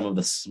finds some of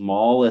the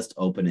smallest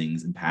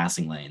openings in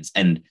passing lanes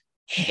and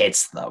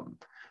hits them.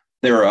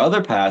 There are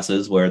other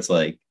passes where it's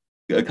like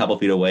a couple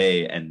feet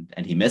away and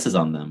he misses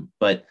on them,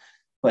 but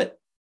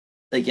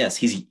like, yes,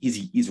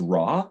 he's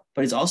raw,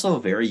 but he's also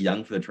very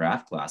young for the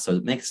draft class, so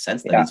it makes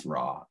sense that he's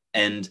raw.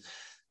 And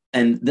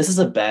this is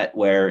a bet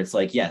where it's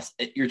like, yes,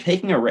 you're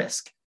taking a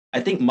risk.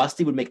 I think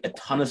Musty would make a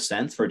ton of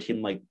sense for a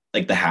team like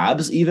the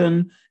Habs,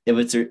 even if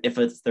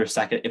it's their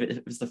second,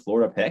 if it's the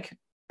Florida pick.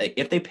 Like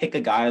if they pick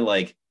a guy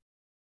like,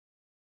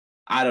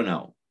 I don't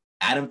know,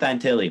 Adam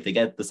Fantilli, if they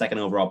get the second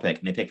overall pick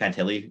and they pick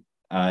Fantilli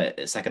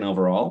second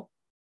overall,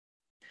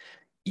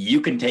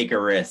 you can take a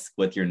risk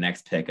with your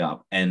next pick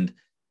up. And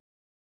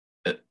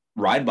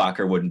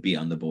Reinbacher wouldn't be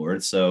on the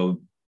board,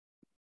 so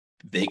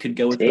they could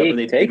go with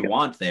whoever they'd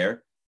want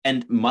there.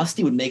 And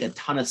Musty would make a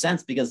ton of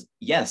sense because,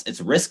 yes, it's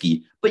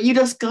risky, but you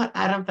just got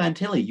Adam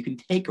Fantilli. You can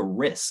take a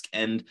risk.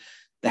 And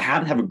the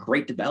Habs have a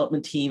great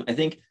development team. I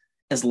think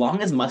as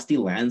long as Musty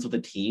lands with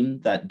a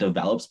team that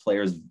develops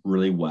players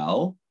really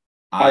well,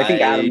 I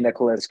think Adam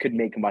Nicholas could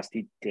make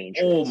Musty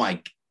dangerous. Oh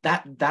my,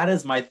 that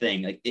is my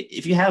thing. Like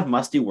if you have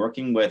Musty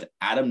working with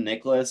Adam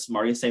Nicholas,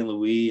 Mario St.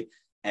 Louis,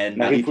 and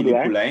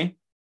Marie-Philippe Poulin,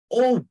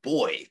 oh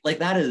boy, like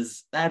that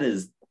is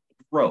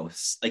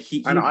gross. Like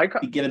he'd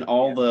be given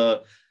all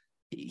the,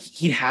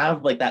 he'd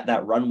have like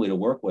that runway to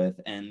work with,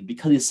 and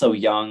because he's so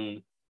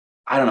young,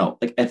 I don't know.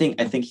 Like I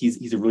think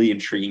he's a really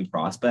intriguing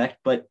prospect.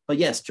 But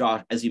yes,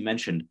 Josh, as you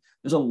mentioned,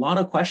 there's a lot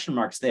of question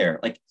marks there.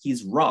 Like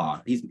he's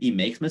raw. He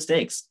makes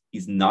mistakes.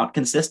 He's not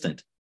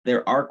consistent.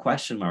 There are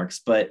question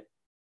marks, but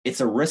it's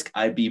a risk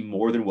I'd be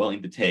more than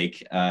willing to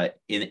take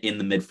in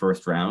the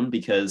mid-first round,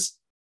 because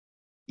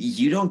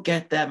you don't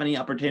get that many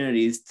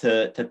opportunities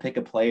to pick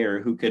a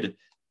player who could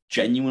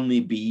genuinely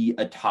be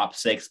a top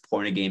 6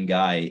 point a game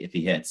guy if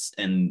he hits.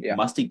 And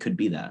Musty could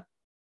be that.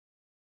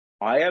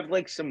 I have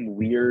like some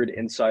weird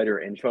insider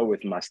info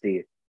with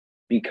Musty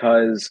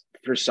because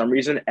for some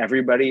reason,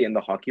 everybody in the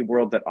hockey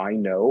world that I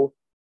know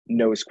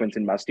knows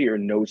Quentin Musty or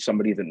knows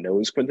somebody that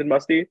knows Quentin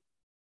Musty.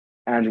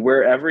 And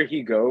wherever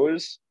he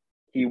goes,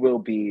 he will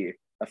be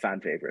a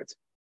fan favorite.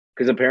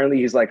 Because apparently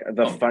he's like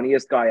the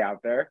funniest guy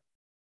out there.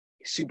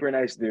 Super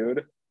nice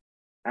dude.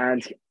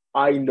 And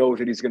I know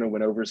that he's going to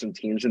win over some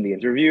teams in the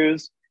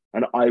interviews.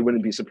 And I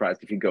wouldn't be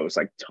surprised if he goes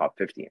like top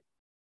 15.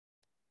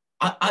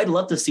 I'd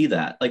love to see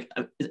that. Like,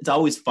 it's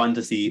always fun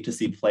to see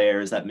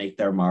players that make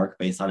their mark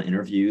based on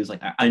interviews.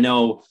 Like, I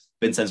know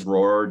Vincenz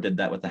Rohrer did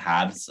that with the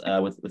Habs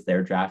with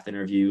their draft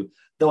interview.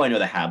 Though I know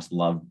the Habs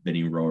love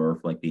Vinny Rohrer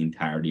for like the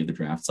entirety of the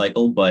draft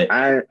cycle, but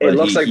It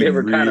looks like he they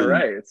were kind of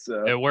really, right.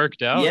 So It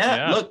worked out. yeah.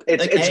 Yeah. Look,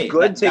 it's like, it's hey,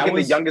 good that taking the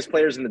was youngest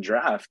players in the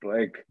draft.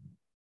 Like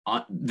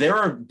there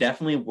are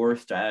definitely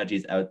worse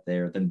strategies out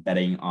there than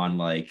betting on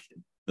like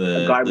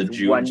a guy the with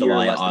June, 1 year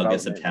July, less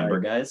August, development. September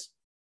Like guys.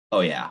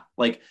 Oh yeah,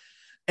 like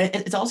and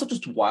it's also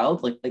just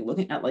wild. Like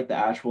looking at like the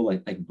actual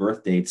like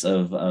birth dates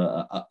of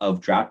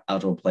draft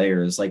eligible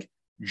players, like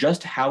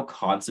just how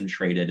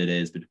concentrated it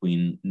is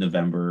between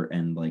November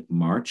and like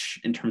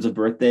March in terms of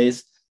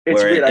birthdays.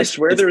 it's Where weird. I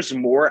swear it's there's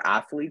more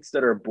athletes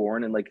that are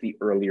born in like the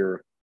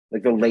earlier,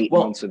 like the late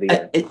well, months of the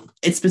year.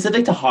 it's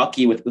specific to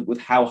hockey with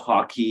how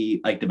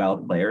hockey like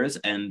develop players,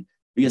 and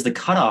because the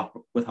cutoff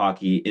with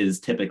hockey is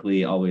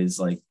typically always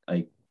like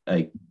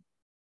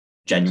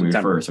January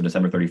September. 1st or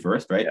December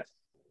 31st, right? Yeah.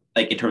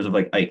 Like in terms of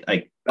like up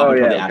Oh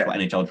until the yeah, actual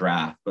okay. NHL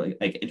draft, but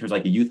like in terms of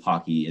like the youth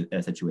hockey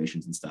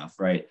situations and stuff,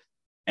 right?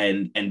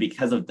 And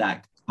because of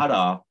that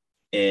cutoff,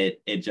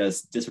 it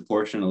just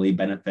disproportionately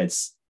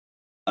benefits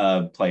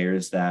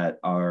players that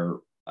are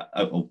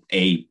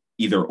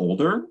either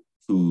older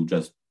who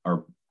just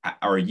are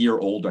a year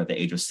older at the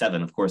age of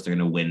 7. Of course, they're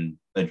going to win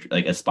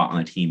a spot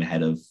on a team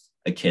ahead of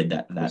a kid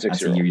that's a year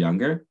 6-year-old.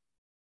 younger.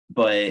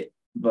 But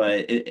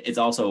it's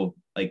also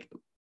like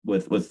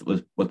with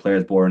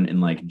players born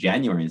in like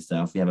January and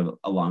stuff, we have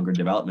a longer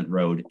development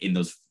road in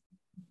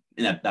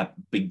that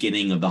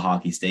beginning of the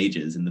hockey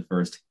stages in the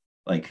first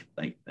like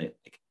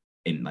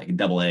in like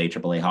double A,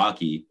 triple A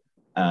hockey,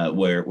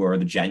 where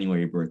the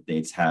January birth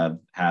dates have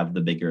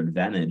the bigger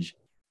advantage.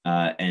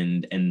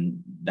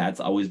 And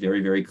that's always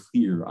very, very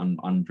clear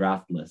on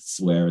draft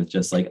lists where it's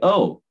just like,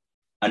 oh,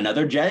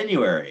 another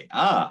January.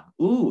 A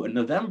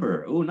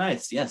November. Ooh,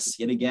 nice. Yes,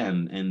 yet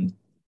again.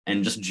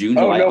 And just June,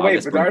 Oh July, no, wait,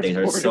 August Bernard's birthdays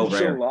are born so in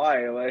rare.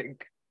 July.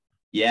 Like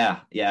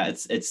Yeah.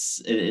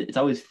 It's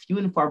always few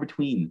and far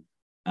between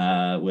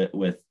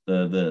with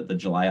the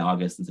July,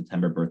 August, and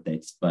September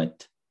birthdates.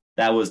 But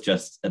that was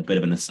just a bit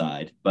of an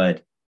aside.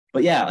 But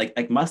yeah,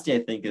 like Musty, I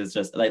think is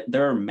just like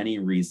there are many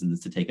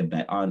reasons to take a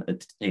bet on to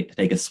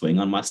take a swing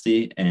on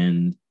Musty,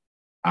 and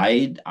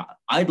I'd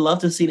love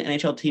to see an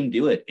NHL team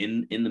do it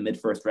in the mid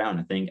first round.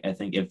 I think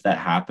if that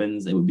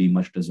happens, it would be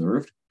much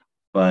deserved.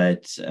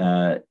 But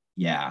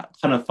yeah,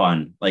 ton of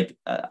fun. Like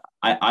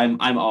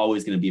I'm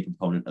always going to be a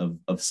proponent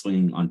of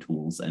swinging on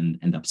tools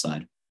and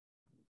upside.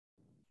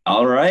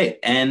 All right,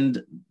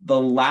 and the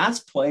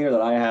last player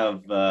that I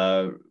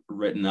have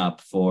written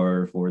up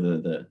for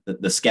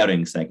the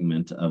scouting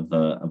segment of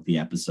the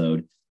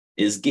episode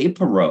is Gabe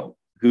Perreault,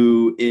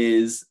 who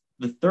is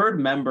the third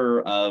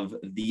member of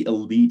the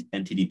elite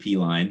NTDP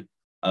line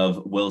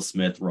of Will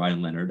Smith,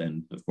 Ryan Leonard,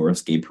 and of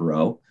course Gabe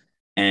Perreault,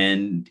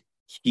 and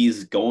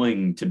he's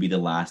going to be the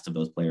last of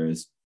those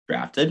players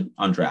drafted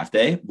on draft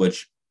day,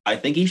 which I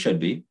think he should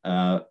be.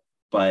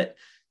 But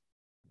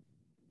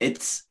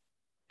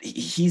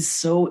he's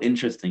so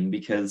interesting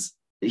because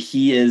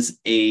he is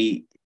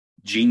a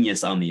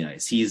genius on the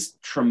ice. He's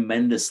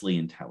tremendously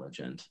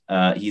intelligent.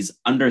 He's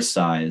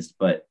undersized,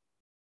 but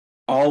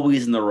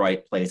always in the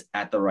right place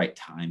at the right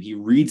time. He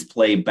reads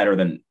play better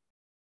than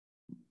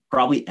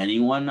probably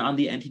anyone on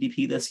the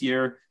NTDP this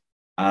year.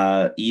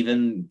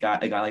 Even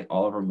got a guy like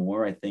Oliver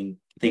Moore. I think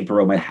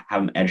Perreault might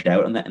have him edged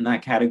out in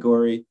that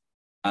category.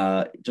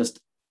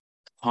 Just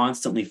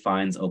constantly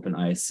finds open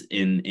ice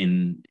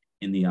in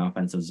the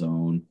offensive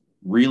zone.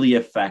 Really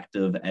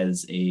effective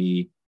as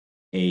I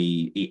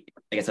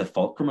guess a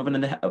fulcrum of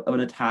an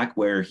attack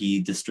where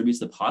he distributes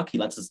the puck. He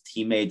lets his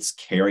teammates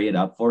carry it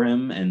up for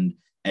him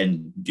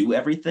and do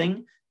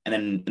everything,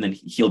 and then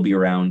he'll be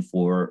around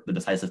for the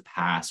decisive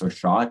pass or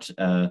shot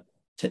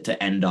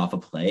to end off a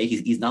play.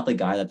 He's not the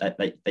guy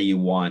that you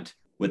want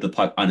with the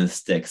puck on his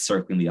stick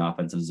circling the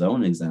offensive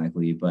zone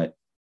exactly, but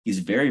he's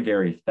very,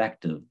 very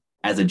effective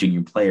as a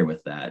junior player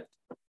with that.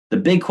 The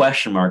big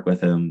question mark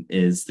with him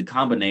is the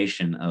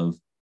combination of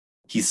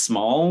he's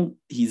small,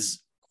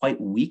 he's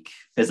quite weak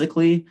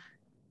physically,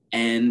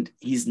 and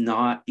he's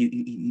not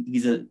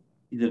he's a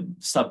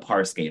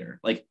subpar skater.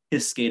 Like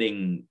his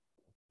skating,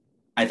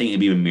 I think it'd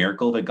be a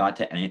miracle if it got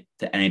to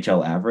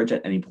NHL average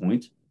at any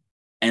point.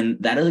 And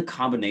that is a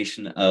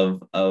combination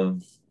of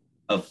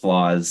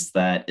flaws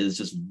that is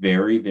just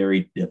very,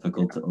 very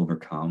difficult to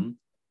overcome.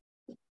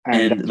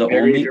 and And that's the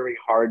very, only very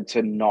hard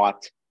to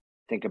not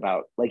think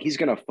about. Like he's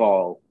gonna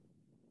fall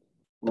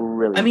I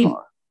really mean,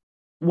 far.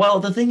 well,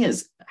 the thing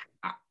is,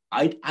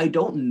 I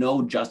don't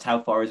know just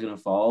how far he's going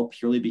to fall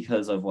purely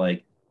because of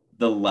like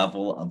the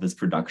level of his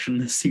production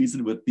this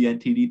season with the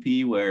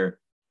NTDP, where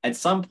at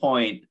some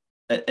point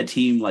a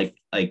team like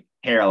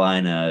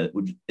Carolina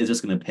is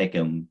just going to pick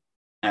him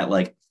at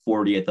like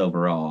 40th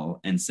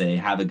overall and say,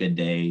 "Have a good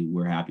day.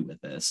 We're happy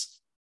with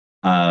this."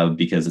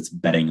 Because it's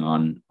betting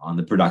on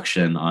the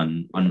production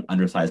on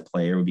undersized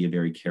player would be a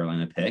very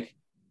Carolina pick,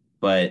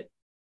 but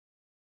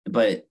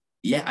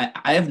Yeah,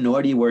 I have no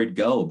idea where he'd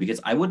go because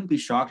I wouldn't be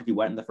shocked if he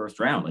went in the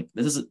first round. Like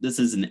this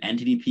is an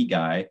NTDP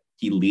guy.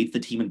 He leads the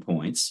team in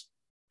points,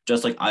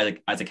 just like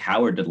Isaac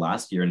Howard did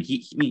last year, and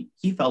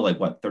he fell like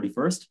what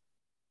 31st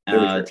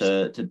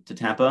 31st. to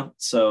Tampa.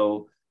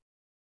 So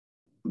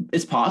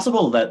it's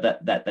possible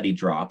that he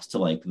drops to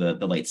like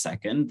the late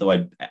second,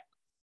 though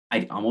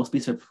I'd almost be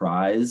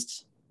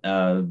surprised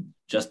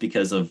just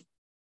because of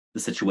the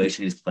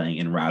situation he's playing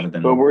in rather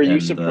But were you than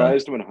the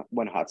surprised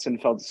when Hudson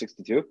fell to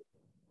 62?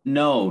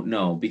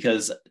 no,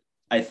 because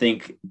I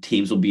think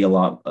teams will be a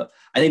lot.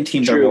 I think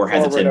teams are True, more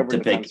forward hesitant over to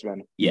pick.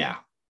 defenseman. Yeah,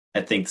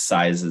 I think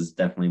size is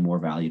definitely more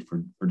valued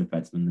for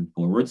defensemen than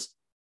forwards.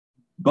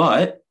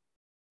 But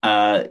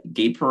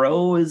Gabe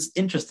Perreault is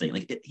interesting.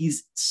 Like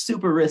he's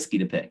super risky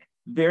to pick.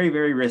 Very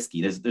very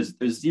risky.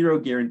 There's zero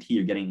guarantee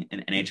you're getting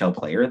an NHL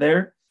player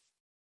there.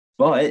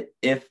 But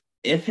if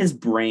his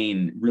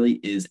brain really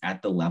is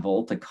at the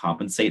level to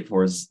compensate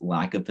for his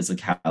lack of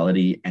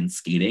physicality and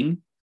skating,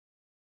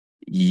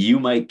 you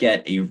might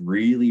get a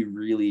really,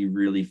 really,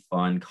 really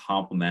fun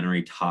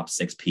complementary top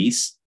six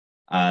piece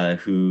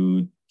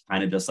who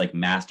kind of just like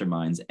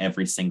masterminds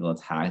every single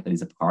attack that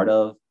he's a part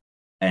of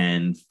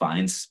and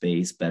finds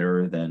space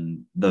better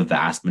than the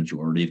vast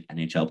majority of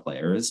NHL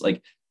players.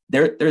 Like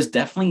there's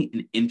definitely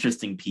an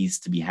interesting piece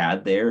to be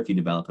had there if you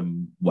develop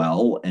him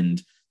well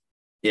and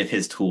if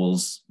his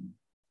tools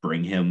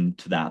bring him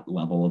to that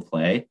level of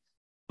play.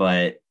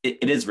 But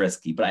it is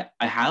risky. But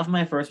I have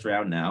my first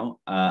round now.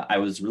 I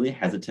was really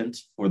hesitant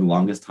for the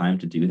longest time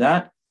to do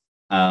that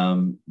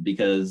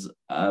because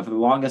for the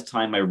longest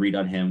time, my read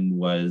on him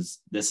was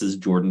this is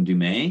Jordan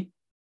Dumais.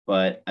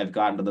 But I've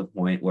gotten to the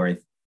point where I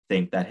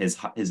think that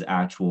his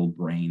actual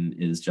brain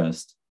is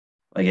just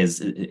like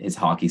his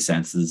hockey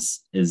sense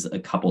is a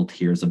couple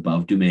tiers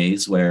above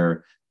Dumais,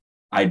 where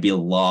I'd be a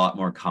lot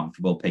more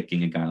comfortable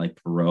picking a guy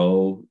like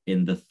Perreault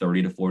in the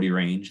 30 to 40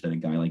 range than a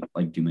guy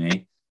like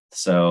Dumais.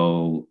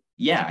 So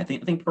yeah, I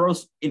think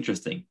Perreault's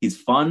interesting. He's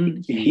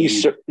fun. Dumais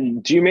He's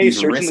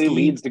certainly risky.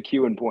 leads the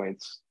queue in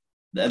points.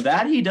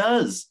 That he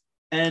does.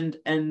 And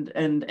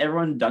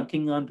everyone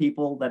dunking on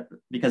people that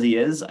because he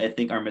is, I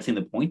think are missing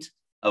the point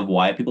of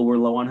why people were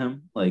low on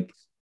him. Like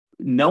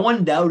no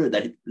one doubted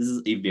that this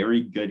is a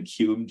very good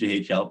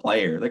QMJHL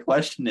player. The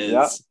question is,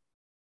 Yeah.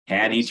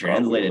 can he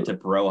translate it to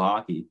pro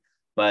hockey?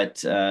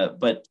 But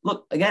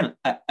look again,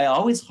 I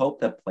always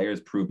hope that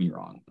players prove me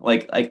wrong.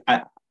 Like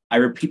I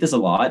repeat this a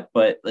lot,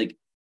 but like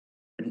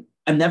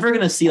I'm never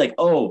gonna see like,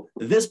 oh,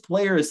 this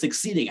player is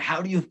succeeding.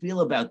 How do you feel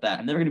about that?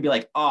 I'm never gonna be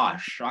like, oh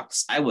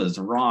shucks, I was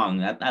wrong.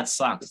 That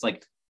sucks. It's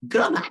like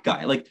good on that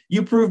guy. Like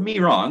you proved me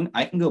wrong.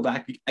 I can go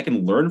back. I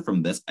can learn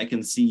from this. I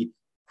can see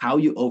how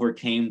you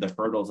overcame the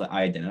hurdles that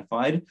I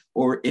identified,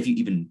 or if you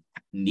even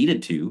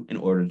needed to in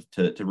order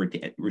to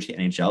reach the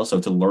NHL. So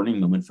it's a learning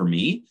moment for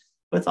me.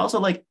 But it's also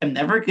like I'm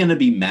never gonna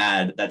be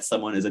mad that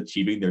someone is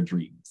achieving their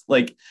dreams.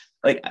 Like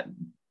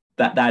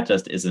that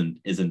just isn't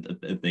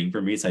a thing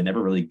for me. So I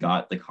never really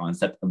got the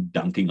concept of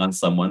dunking on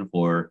someone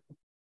for,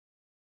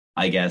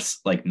 I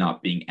guess, like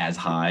not being as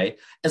high,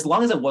 as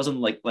long as it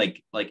wasn't like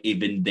a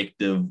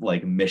vindictive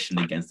like mission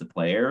against the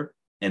player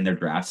and their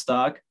draft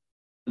stock.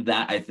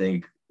 That I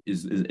think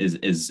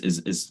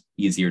is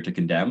easier to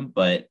condemn.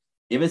 But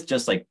if it's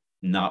just like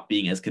not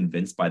being as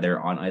convinced by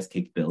their on ice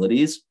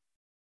capabilities,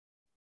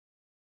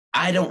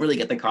 I don't really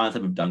get the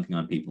concept of dunking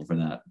on people for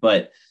that.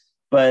 But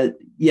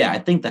yeah, I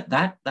think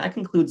that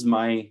concludes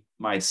my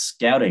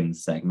scouting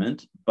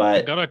segment. I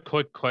But got a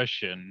quick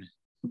question.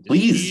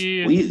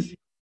 please,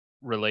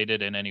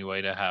 Related in any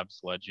way to Habs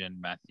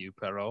legend Matthew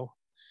Perreault?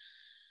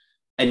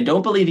 I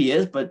don't believe he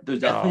is, but there's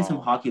definitely some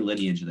Oh. hockey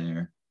lineage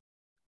there.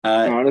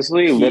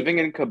 Honestly, living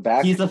in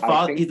Quebec, he's the I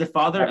father. think He's the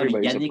father of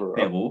everybody's a Yannick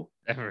Perreault.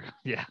 Perrault.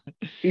 Yeah.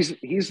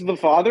 He's the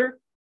father.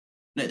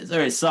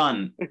 Sorry,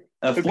 son.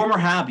 Former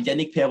Hab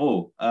Yannick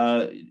Perrault.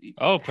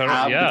 Oh,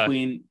 Hab yeah.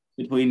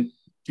 between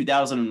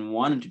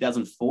 2001 and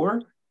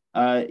 2004.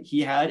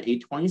 He had a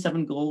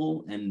 27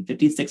 goal and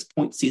 56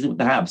 point season with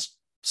the Habs.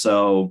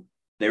 So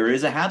there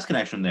is a Habs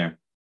connection there.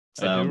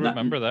 So I do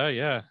remember that,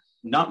 yeah.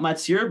 Not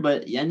Mathieu,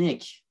 but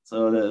Yannick.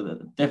 So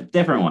the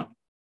different one.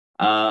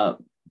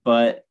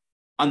 But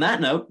on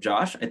that note,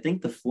 Josh, I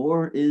think the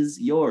floor is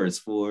yours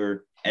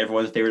for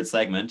everyone's favorite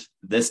segment,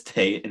 This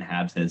Day in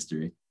Habs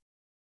History.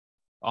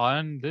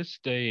 On this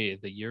day,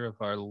 the year of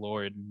our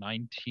Lord,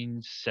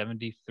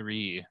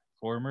 1973,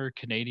 former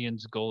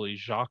Canadiens goalie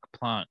Jacques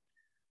Plante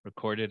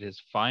recorded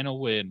his final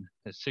win,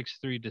 a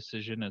 6-3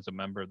 decision as a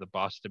member of the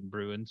Boston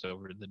Bruins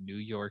over the New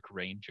York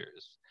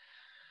Rangers.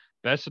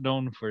 Best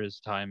known for his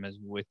time as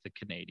with the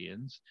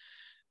Canadiens,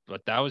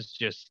 but that was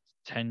just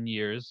 10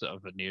 years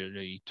of a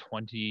nearly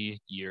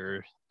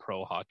 20-year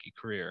pro hockey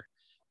career.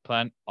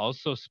 Plante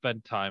also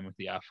spent time with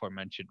the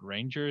aforementioned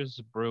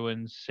Rangers,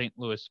 Bruins, St.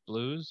 Louis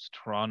Blues,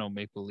 Toronto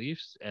Maple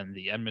Leafs, and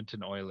the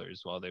Edmonton Oilers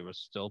while they were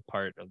still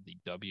part of the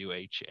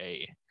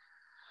WHA.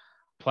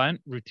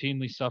 Plante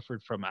routinely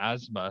suffered from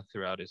asthma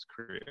throughout his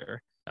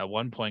career, at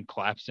one point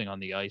collapsing on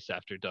the ice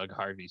after Doug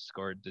Harvey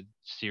scored the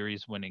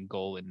series-winning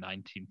goal in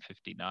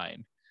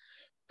 1959.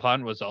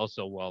 Plant was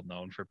also well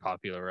known for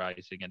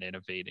popularizing and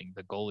innovating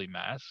the goalie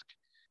mask,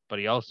 but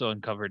he also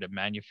uncovered a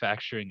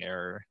manufacturing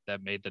error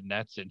that made the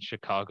nets in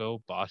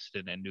Chicago,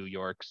 Boston, and New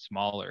York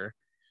smaller,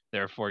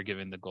 therefore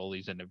giving the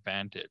goalies an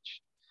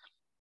advantage.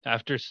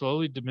 After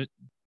slowly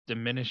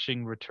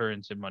diminishing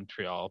returns in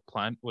Montreal,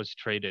 Plant was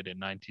traded in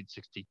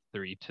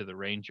 1963 to the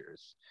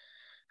Rangers.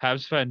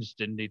 Habs fans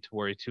didn't need to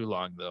worry too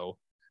long, though.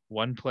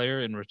 One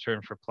player in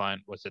return for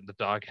Plant was in the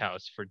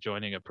doghouse for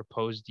joining a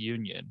proposed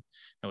union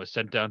and was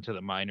sent down to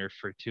the minors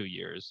for 2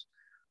 years.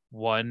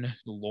 One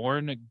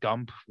Lorne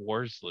Gump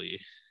Worsley.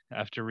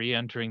 After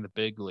re-entering the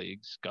big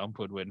leagues, Gump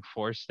would win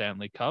 4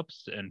 Stanley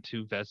Cups and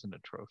 2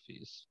 Vezina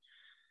trophies.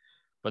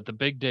 But the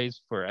big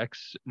days for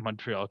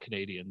ex-Montreal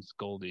Canadiens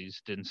goalies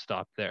didn't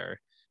stop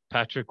there.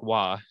 Patrick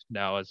Waugh,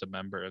 now as a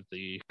member of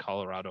the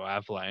Colorado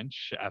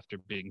Avalanche, after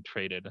being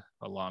traded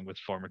along with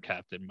former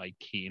captain Mike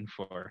Keane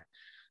for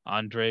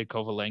Andrei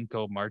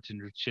Kovalenko, Martin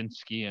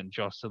Ruchinski, and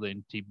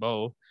Jocelyn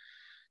Thibault.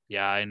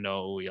 Yeah, I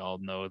know we all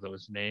know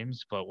those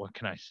names, but what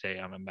can I say?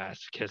 I'm a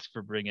masochist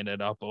for bringing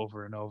it up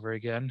over and over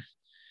again.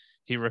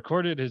 He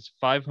recorded his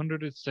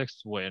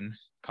 506th win,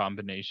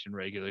 combination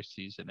regular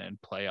season and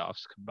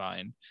playoffs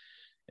combined,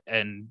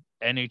 an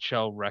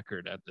NHL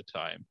record at the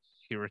time.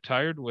 He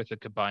retired with a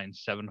combined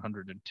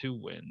 702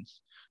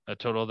 wins, a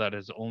total that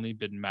has only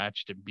been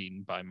matched and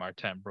beaten by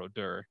Martin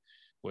Brodeur,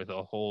 with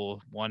a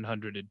whole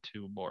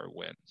 102 more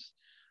wins.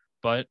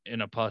 But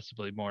in a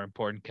possibly more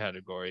important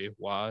category,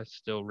 Waugh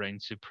still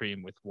reigns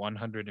supreme with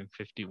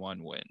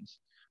 151 wins,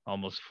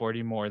 almost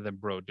 40 more than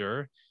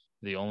Brodeur,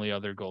 the only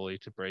other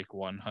goalie to break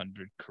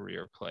 100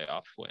 career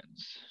playoff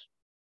wins.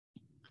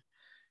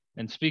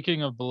 And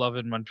speaking of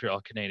beloved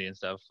Montreal Canadiens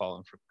that have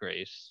fallen from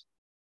grace,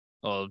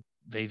 well,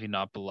 maybe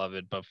not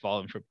beloved, but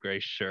fallen from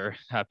grace, sure.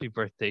 Happy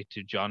birthday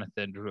to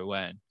Jonathan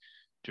Drouin.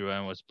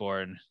 Drouin was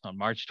born on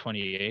March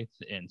 28th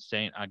in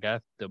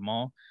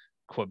Saint-Agathe-de-Mont,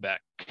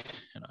 Quebec,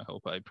 and I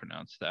hope I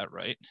pronounced that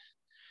right.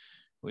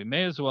 We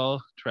may as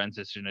well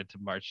transition into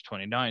March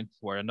 29th,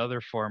 where another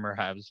former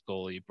Habs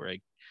goalie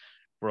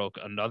broke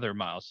another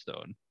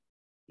milestone.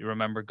 You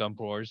remember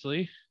Gump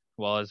Worsley?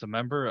 Well, as a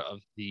member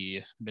of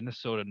the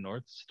Minnesota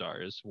North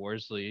Stars,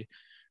 Worsley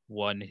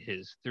won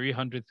his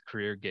 300th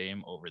career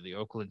game over the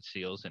Oakland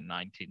Seals in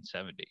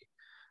 1970.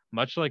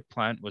 Much like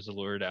Plant was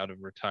lured out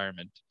of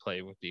retirement to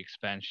play with the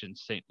expansion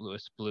St.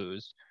 Louis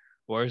Blues,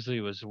 Worsley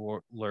was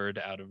lured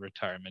out of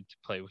retirement to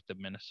play with the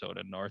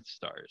Minnesota North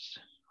Stars.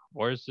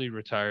 Worsley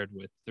retired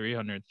with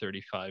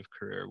 335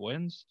 career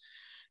wins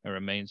and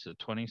remains the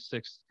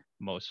 26th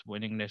most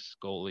winningest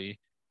goalie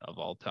of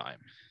all time.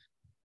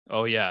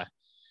 Oh yeah,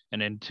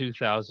 and in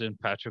 2000,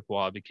 Patrick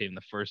Waugh became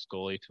the first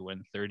goalie to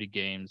win 30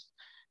 games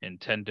in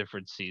 10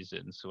 different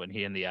seasons when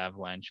he and the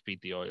Avalanche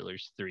beat the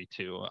Oilers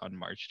 3-2 on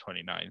March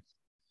 29th.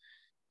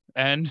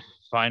 And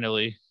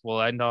finally,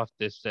 we'll end off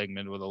this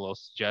segment with a little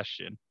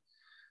suggestion.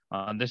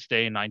 On this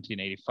day in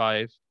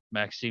 1985,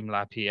 Maxime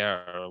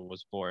Lapierre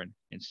was born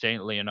in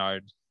Saint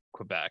Leonard,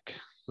 Quebec.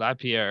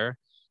 Lapierre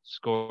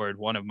scored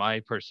one of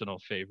my personal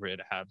favorite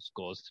Habs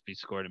goals to be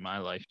scored in my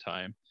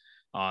lifetime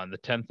on the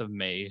 10th of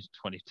May,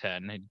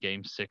 2010 in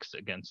Game 6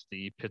 against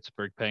the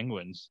Pittsburgh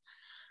Penguins.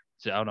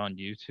 It's out on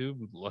YouTube.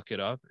 Look it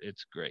up.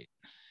 It's great.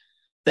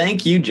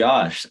 Thank you,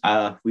 Josh.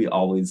 We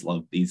always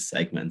love these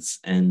segments,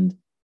 and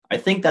I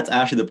think that's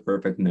actually the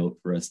perfect note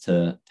for us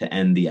to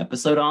end the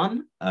episode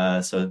on.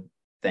 So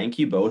thank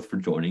you both for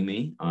joining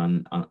me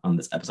on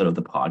this episode of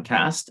the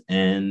podcast.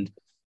 And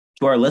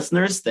to our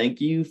listeners, thank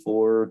you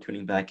for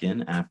tuning back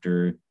in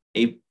after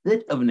a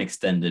bit of an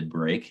extended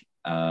break,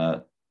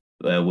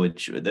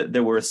 which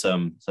there were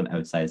some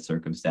outside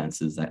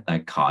circumstances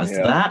that caused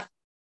that.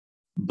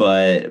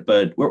 But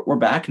we're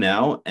back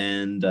now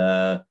and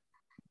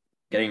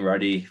getting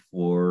ready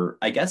for,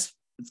 I guess,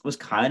 it was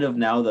kind of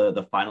now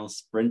the final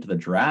sprint of the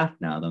draft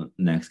now the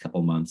next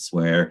couple months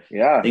where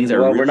things are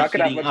really we're not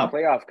going to have much up.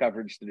 playoff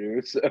coverage to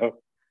do, so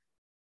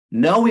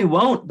no, we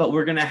won't, but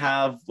we're going to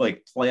have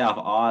like playoff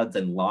odds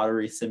and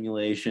lottery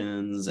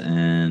simulations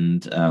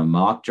and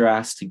mock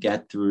drafts to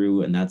get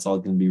through, and that's all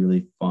going to be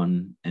really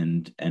fun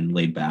and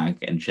laid back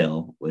and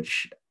chill,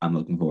 which I'm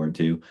looking forward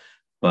to.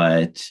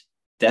 But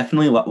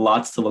definitely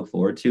lots to look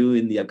forward to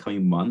in the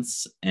upcoming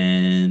months.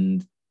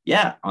 And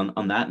yeah,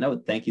 on that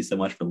note, thank you so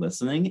much for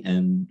listening,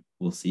 and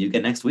we'll see you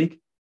again next week.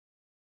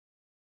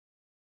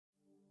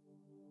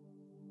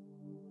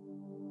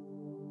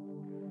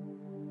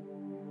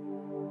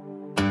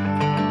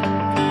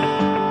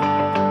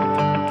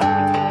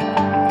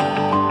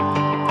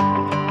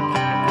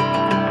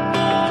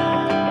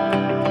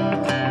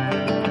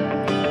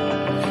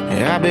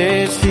 I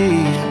bet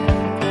she's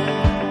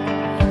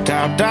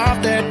topped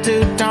off that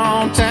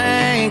two-tone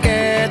tank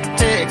at the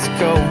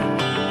Texaco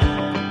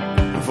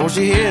before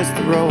she hits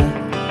the road.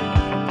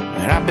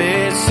 And I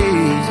bet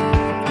she's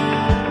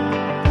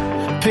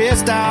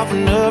pissed off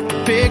enough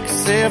to pick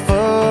herself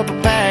up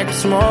a pack of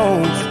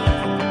smokes,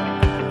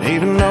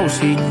 even though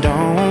she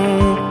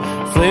don't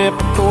flip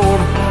a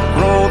quarter,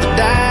 roll the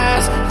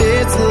dice.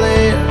 It's the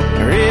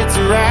left or it's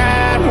the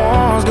right.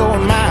 One's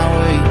going my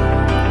way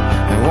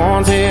and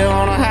one's hell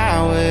on a high.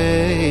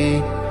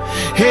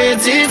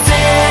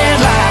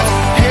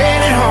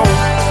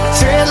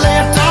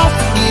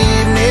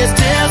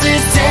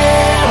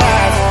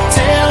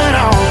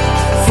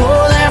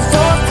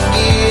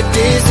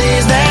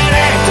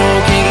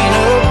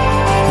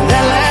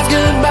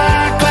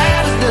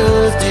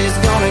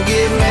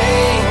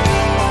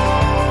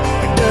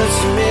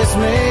 promised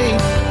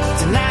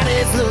me. Tonight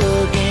it's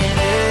looking